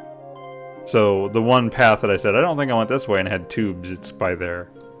 So, the one path that I said, I don't think I went this way and had tubes, it's by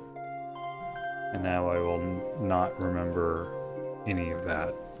there. And now I will not remember any of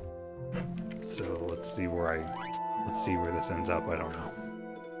that. So, let's see where this ends up, I don't know.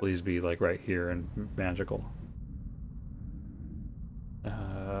 Please be, like, right here and magical.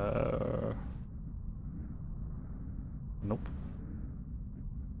 Nope.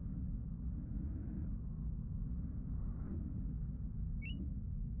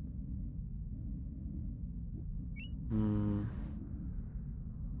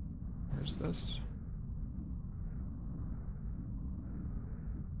 Where's this?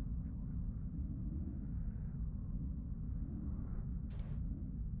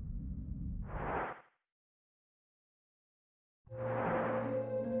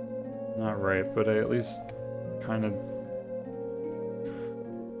 Not right, but I at least kind of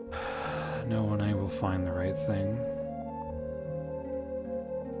know when I will find the right thing.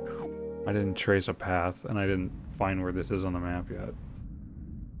 I didn't trace a path, and I didn't find where this is on the map yet.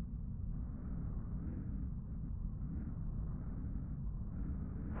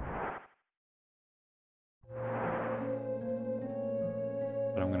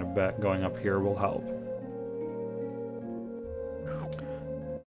 But I'm gonna bet going up here will help.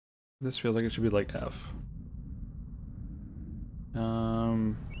 This feels like it should be like F.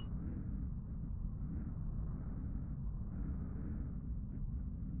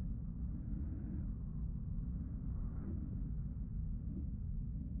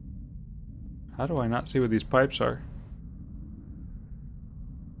 How do I not see what these pipes are?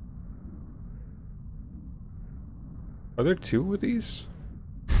 Are there two of these?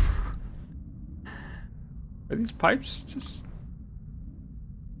 Are these pipes just...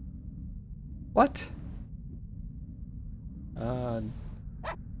 What?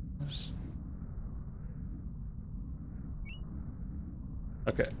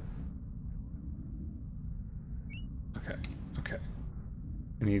 Okay. Okay. Okay.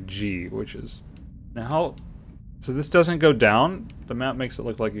 I need G, which is... Now how... So this doesn't go down? The map makes it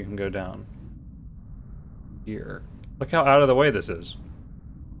look like you can go down. Here. Look how out of the way this is.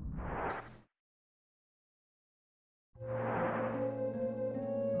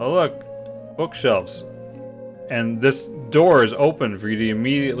 Oh look! Bookshelves. And this door is open for you to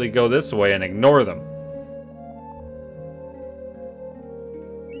immediately go this way and ignore them.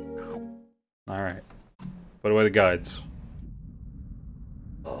 Alright. Put away the guides.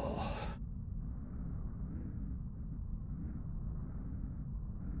 Oh.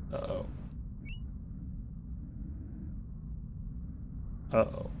 Uh-oh.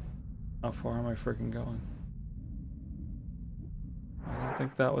 Uh-oh. How far am I freaking going? I don't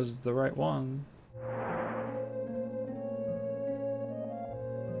think that was the right one.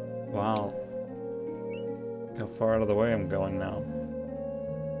 Wow. Look how far out of the way I'm going now.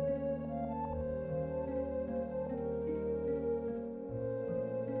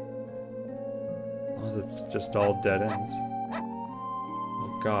 Oh, that's just all dead ends.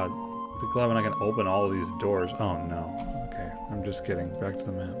 Oh god. Be glad when I can open all of these doors. Oh no. Okay, I'm just kidding. Back to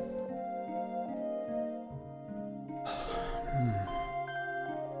the map.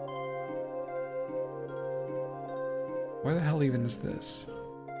 Where the hell even is this?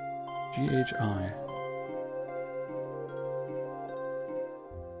 GHI.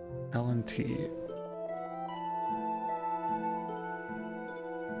 L&T.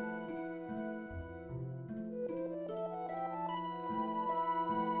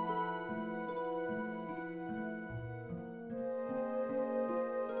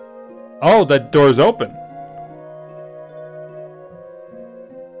 Oh, that door's open.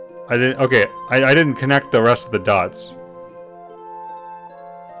 I didn't, okay, I didn't connect the rest of the dots.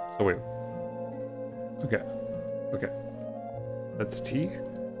 Oh wait. Okay. Okay. That's T?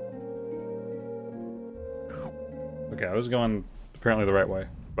 Okay, I was going apparently the right way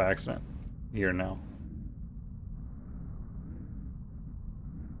by accident. Here now.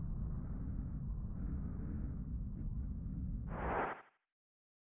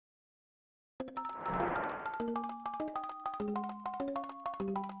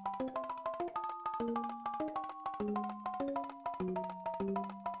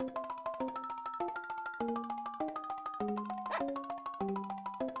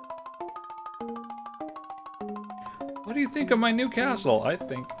 What do you think of my new castle? I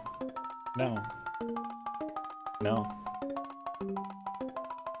think... No. No.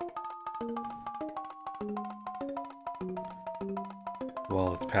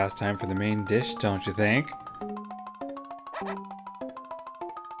 Well, it's past time for the main dish, don't you think?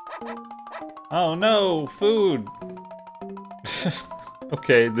 Oh no! Food!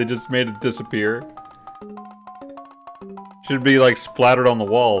 Okay, they just made it disappear. Should be like splattered on the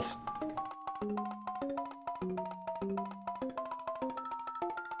walls.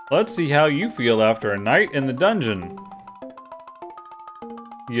 Let's see how you feel after a night in the dungeon.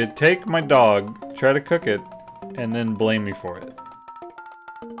 You take my dog, try to cook it, and then blame me for it.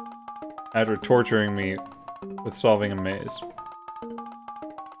 After torturing me with solving a maze.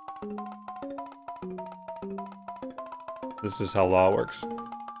 This is how law works.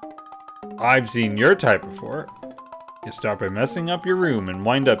 I've seen your type before. You start by messing up your room and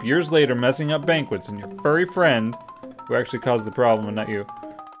wind up years later messing up banquets and your furry friend, who actually caused the problem and not you.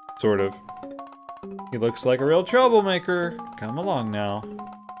 Sort of. He looks like a real troublemaker. Come along now.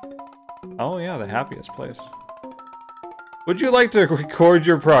 Oh yeah, the happiest place. Would you like to record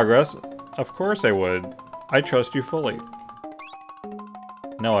your progress? Of course I would. I trust you fully.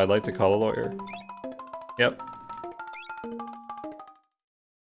 No, I'd like to call a lawyer. Yep.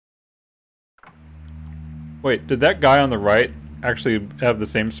 Wait, did that guy on the right actually have the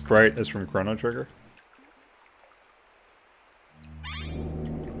same sprite as from Chrono Trigger?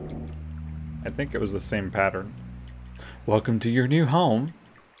 I think it was the same pattern. Welcome to your new home.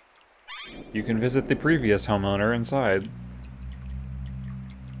 You can visit the previous homeowner inside.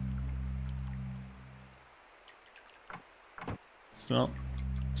 Smell.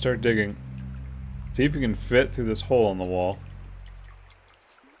 Start digging. See if you can fit through this hole in the wall.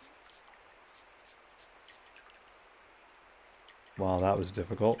 Wow, that was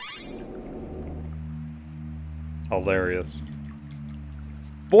difficult. Hilarious.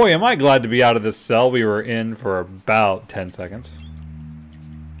 Boy, am I glad to be out of this cell we were in for about 10 seconds.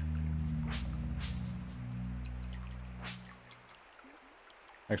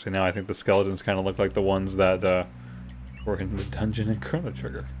 Actually, now I think the skeletons kind of look like the ones that were in the dungeon in Chrono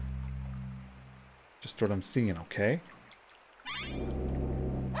Trigger. Just what I'm seeing, okay?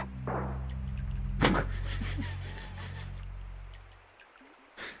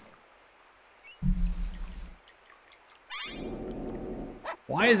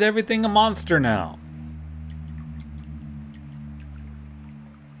 Why is everything a monster now?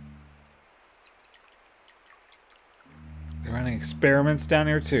 They're running experiments down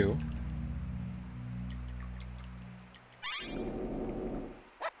here too.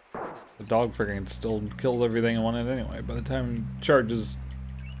 The dog freaking still kills everything I wanted anyway. By the time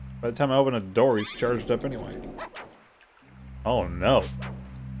I open a door, he's charged up anyway. Oh no.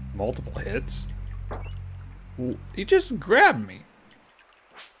 Multiple hits? He just grabbed me.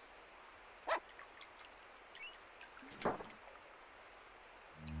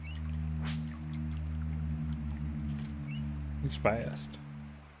 He's fast.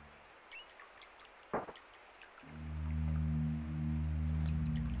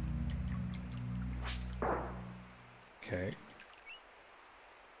 Okay.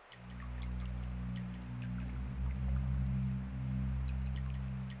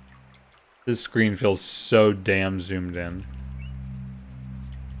 This screen feels so damn zoomed in.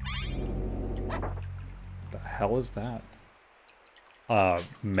 What the hell is that?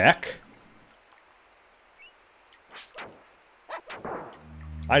 Mech?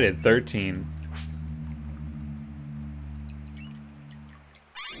 I did 13.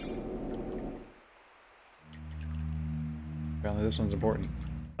 Apparently this one's important.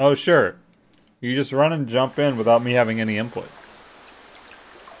 Oh, sure. You just run and jump in without me having any input.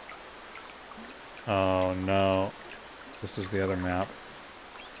 Oh, no. This is the other map.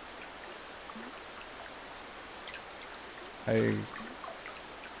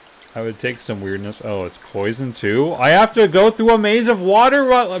 I would take some weirdness. Oh, it's poison too? I have to go through a maze of water?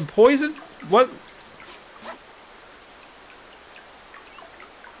 What? Poison? What?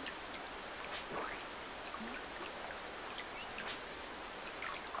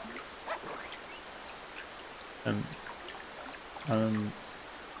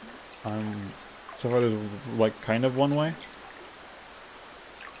 So far there's like kind of one way.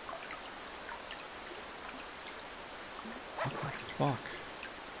 What the fuck?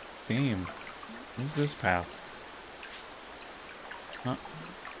 Game. What's this path? Huh?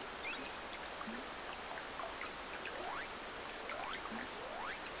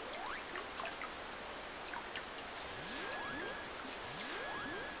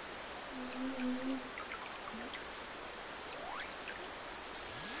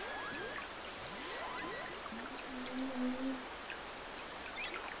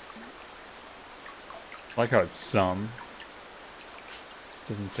 I like how it's some.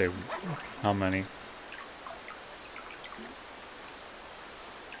 Doesn't say how many.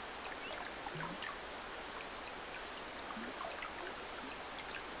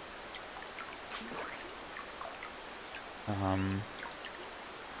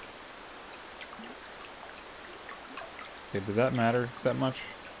 Okay, did that matter that much?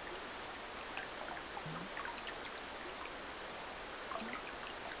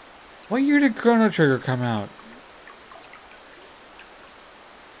 What year did Chrono Trigger come out?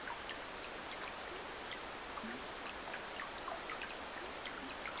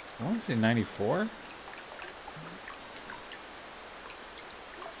 I want to say 94?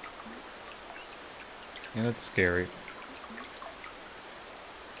 Yeah, that's scary.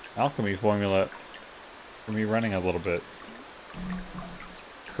 Alchemy formula for me running a little bit.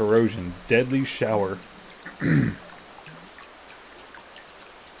 Corrosion, deadly shower.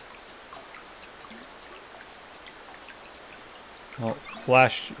 Well,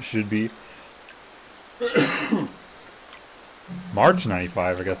 Flash should be March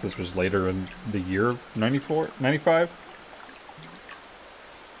 95. I guess this was later in the year. 94? 95?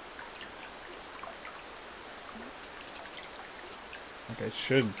 Like I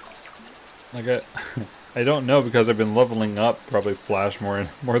should. Like I don't know because I've been leveling up probably Flash more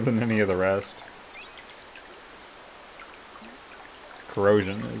than any of the rest.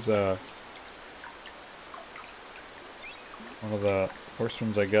 Corrosion is one of the worst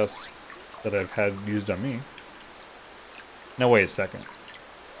ones, I guess, that I've had used on me. No, wait a second.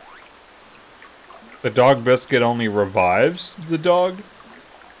 The dog biscuit only revives the dog?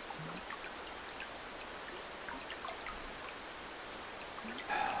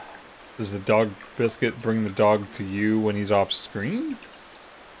 Does the dog biscuit bring the dog to you when he's off screen?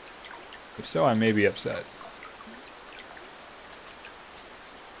 If so, I may be upset.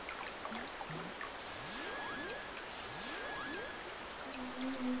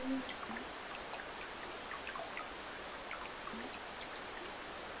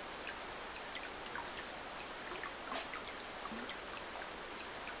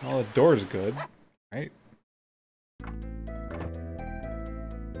 Well, the door's good, right?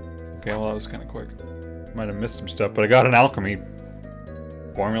 Okay, well that was kind of quick. Might have missed some stuff, but I got an alchemy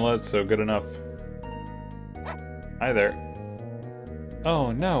formula, so good enough. Hi there.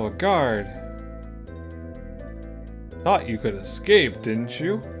 Oh no, a guard. Thought you could escape, didn't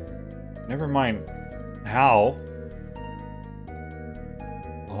you? Never mind how.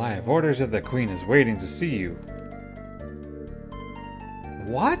 Well, I have orders that the queen is waiting to see you.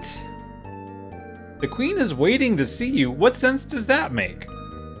 What? The queen is waiting to see you? What sense does that make?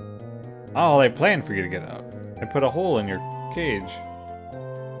 Oh, I planned for you to get out. I put a hole in your cage.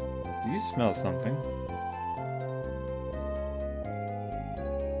 Do you smell something?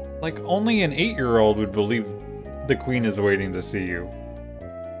 Like, only an 8-year-old would believe the queen is waiting to see you.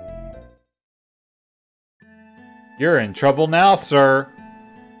 You're in trouble now, sir.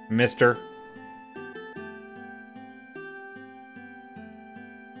 Mister.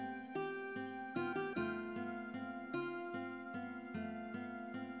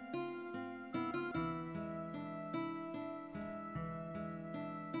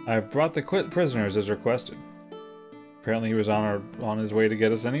 I've brought the prisoners as requested. Apparently he was on his way to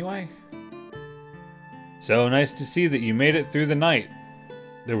get us anyway. So nice to see that you made it through the night.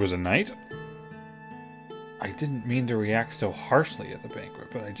 There was a night? I didn't mean to react so harshly at the banquet,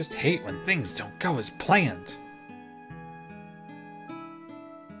 but I just hate when things don't go as planned.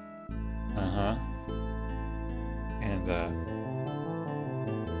 Uh-huh. And,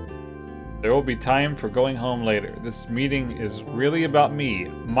 there will be time for going home later. This meeting is really about me,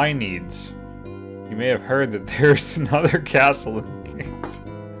 my needs. You may have heard that there's another castle in the Kings.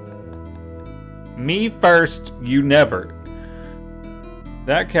 Me first, you never.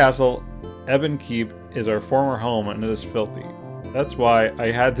 That castle, Ebon Keep, is our former home and it is filthy. That's why I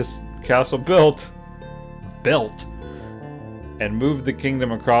had this castle built, and moved the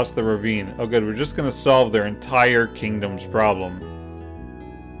kingdom across the ravine. Oh good, we're just gonna solve their entire kingdom's problem.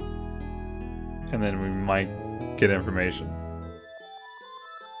 And then we might get information.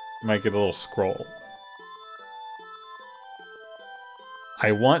 Might get a little scroll.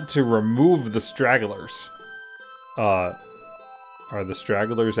 I want to remove the stragglers. Are the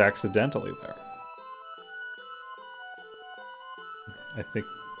stragglers accidentally there? I think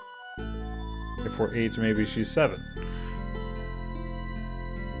if we're 8, maybe she's 7.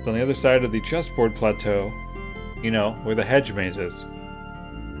 It's on the other side of the chessboard plateau, you know, where the hedge maze is.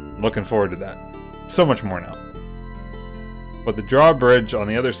 Looking forward to that. So much more now. But the drawbridge on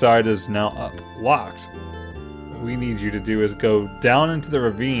the other side is now up, locked. What we need you to do is go down into the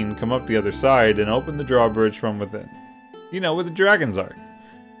ravine, come up the other side, and open the drawbridge from within. You know, where the dragons are.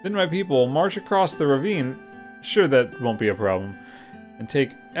 Then my people will march across the ravine, sure that won't be a problem, and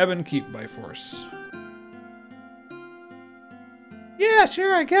take Ebon Keep by force. Yeah,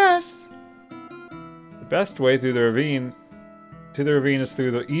 sure, I guess. The best way through the ravine is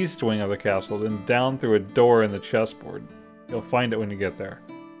through the east wing of the castle, then down through a door in the chessboard. You'll find it when you get there.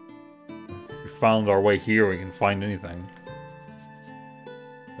 If we found our way here, we can find anything.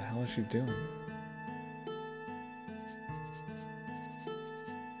 What the hell is she doing?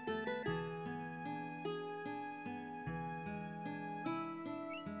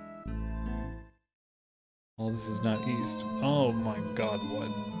 Oh, this is not east. Oh my god, what?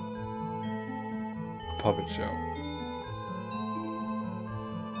 A puppet show.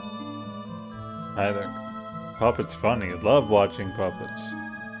 Hi there. Puppets funny. I love watching puppets.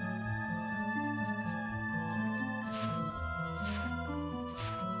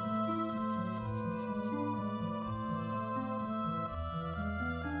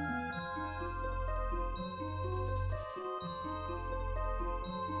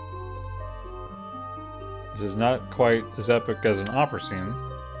 This is not quite as epic as an opera scene.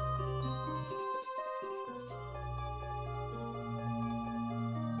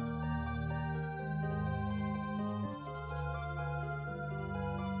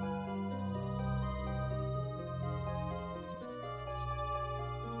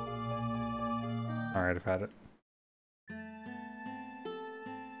 Alright, I've had it.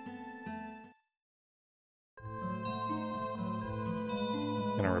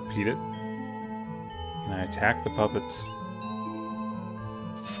 Gonna repeat it. Can I attack the puppets?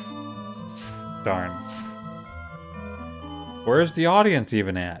 Darn. Where's the audience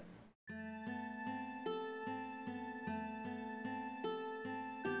even at?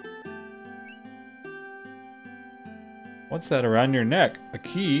 What's that around your neck? A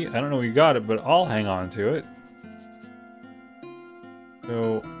key? I don't know where you got it, but I'll hang on to it.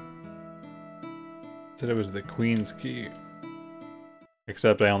 So... said it was the Queen's key.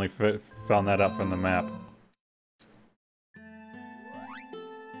 Except I only found that out from the map.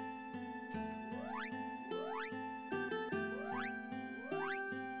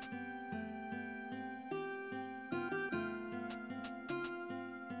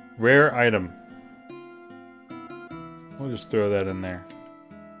 Rare item. We'll just throw that in there.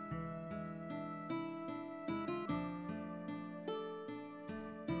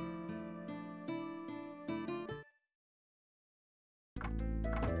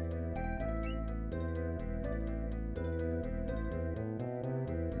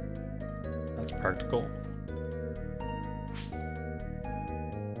 That's practical.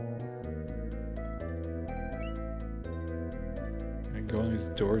 I can go in these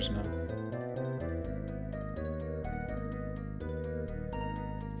doors now.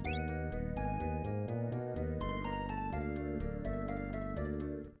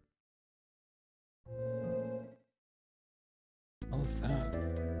 What was that?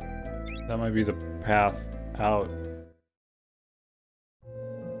 That might be the path out.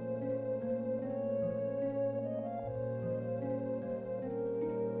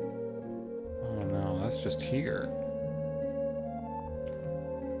 Oh no, that's just here.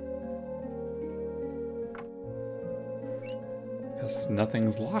 Guess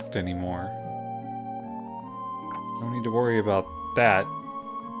nothing's locked anymore. Don't need to worry about that.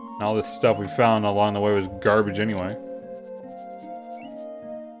 And all this stuff we found along the way was garbage anyway.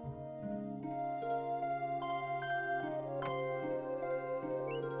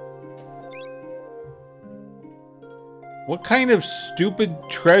 What kind of stupid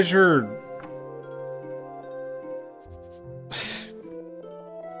treasure?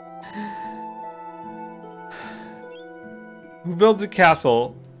 Who builds a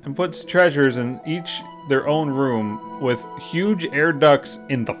castle and puts treasures in each their own room with huge air ducts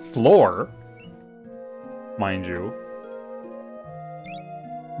in the floor, mind you,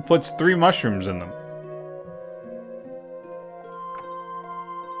 and puts 3 mushrooms in them?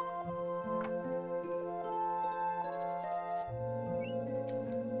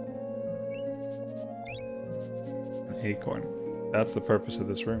 Acorn. That's the purpose of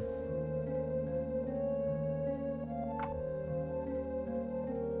this room.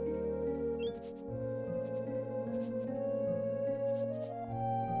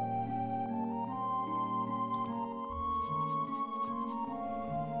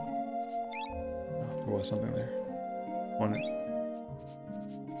 Oh, there was something there.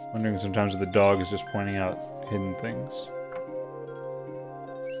 Wondering sometimes if the dog is just pointing out hidden things.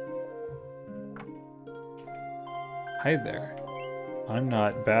 Hi there. I'm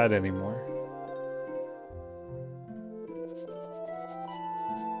not bad anymore.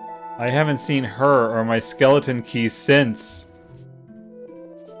 I haven't seen her or my skeleton key since.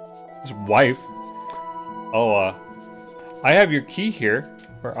 His wife. Oh, I have your key here,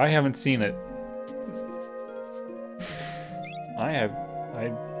 or I haven't seen it. I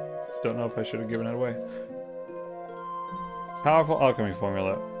don't know if I should have given it away. Powerful alchemy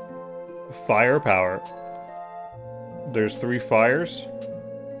formula. Fire power. There's 3 fires.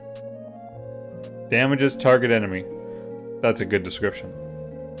 Damages target enemy. That's a good description.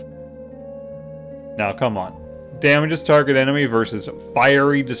 Now, come on. Damages target enemy versus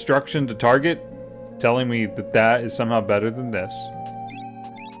fiery destruction to target? Telling me that that is somehow better than this.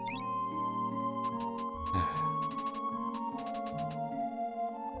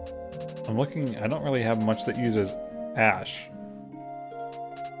 I'm looking... I don't really have much that uses ash.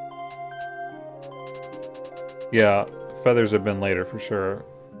 Yeah, feathers have been later for sure.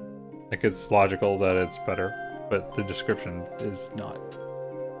 Like, it's logical that it's better, but the description is not.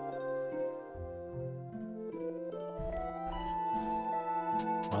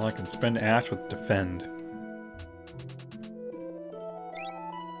 Well, I can spend ash with defend.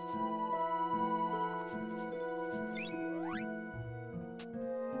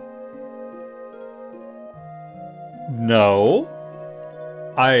 No.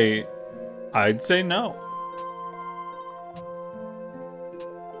 I'd say no.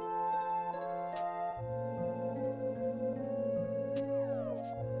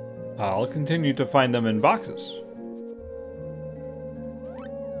 I'll continue to find them in boxes.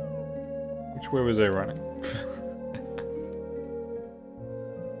 Which way was I running?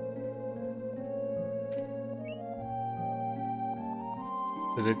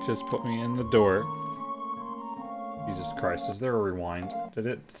 Did it just put me in the door? Jesus Christ, is there a rewind? Did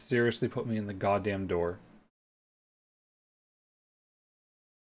it seriously put me in the goddamn door?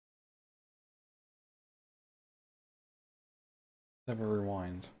 Never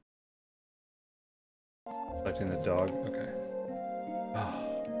rewind. Selecting the dog? Okay.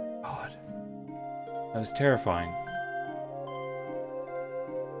 Oh, God. That was terrifying.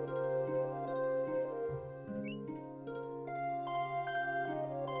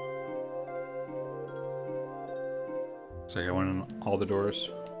 Looks like I went in all the doors.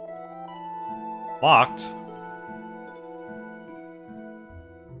 Locked?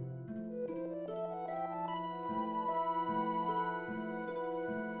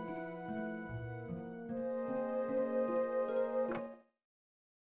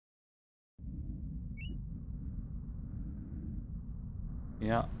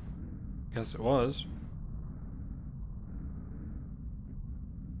 Yeah, guess it was.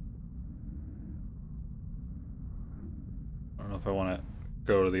 I don't know if I want to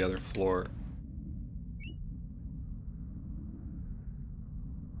go to the other floor.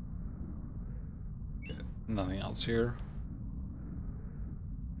 Okay, nothing else here.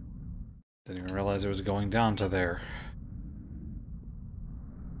 Didn't even realize it was going down to there.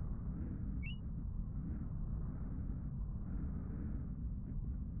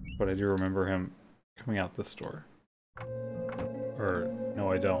 But I do remember him coming out this door. Or,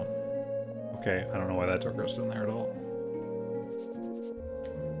 no I don't. Okay, I don't know why that door goes in there at all.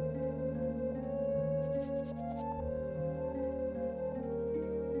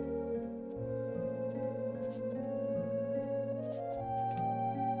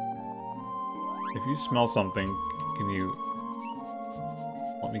 If you smell something, can you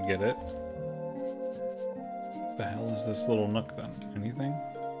let me get it? What the hell is this little nook then? Anything?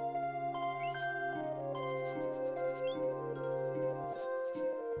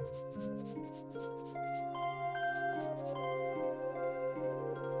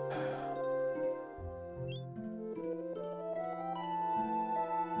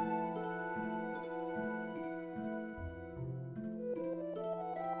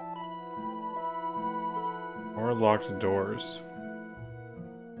 Or locked doors.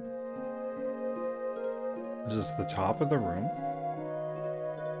 Is this the top of the room?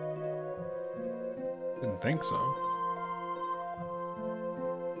 Didn't think so.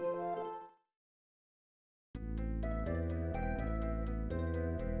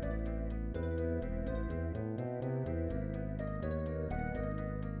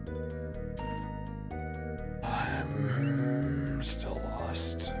 I'm still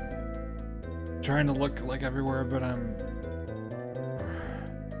lost. Trying to look like everywhere, but I'm...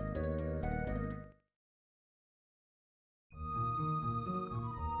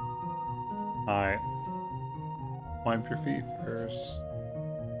 Alright. Wipe your feet first.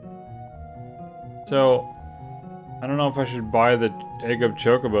 So, I don't know if I should buy the Egg of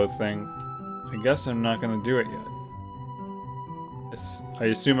Chocobo thing. I guess I'm not gonna do it yet. I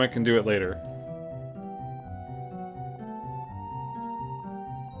assume I can do it later.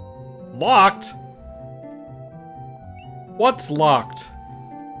 Locked? What's locked?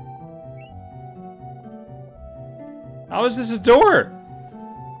 How is this a door?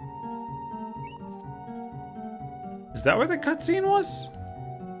 Is that where the cutscene was?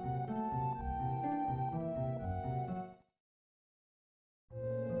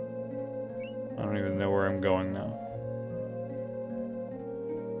 I don't even know where I'm going now.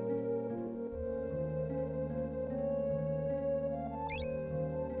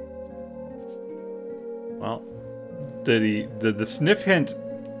 Well, did the sniff hint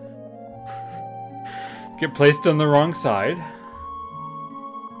get placed on the wrong side?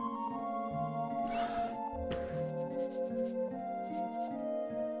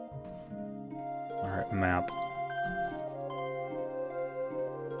 Alright, map.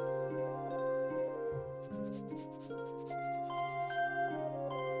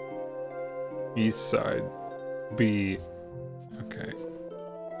 East side. B. Okay.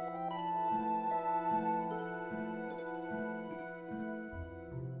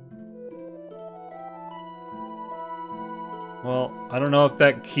 Well, I don't know if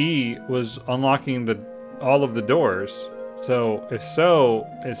that key was unlocking all of the doors. So, if so,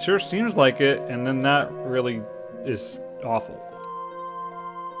 it sure seems like it, and then that really is awful.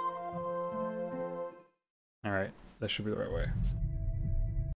 Alright, that should be the right way.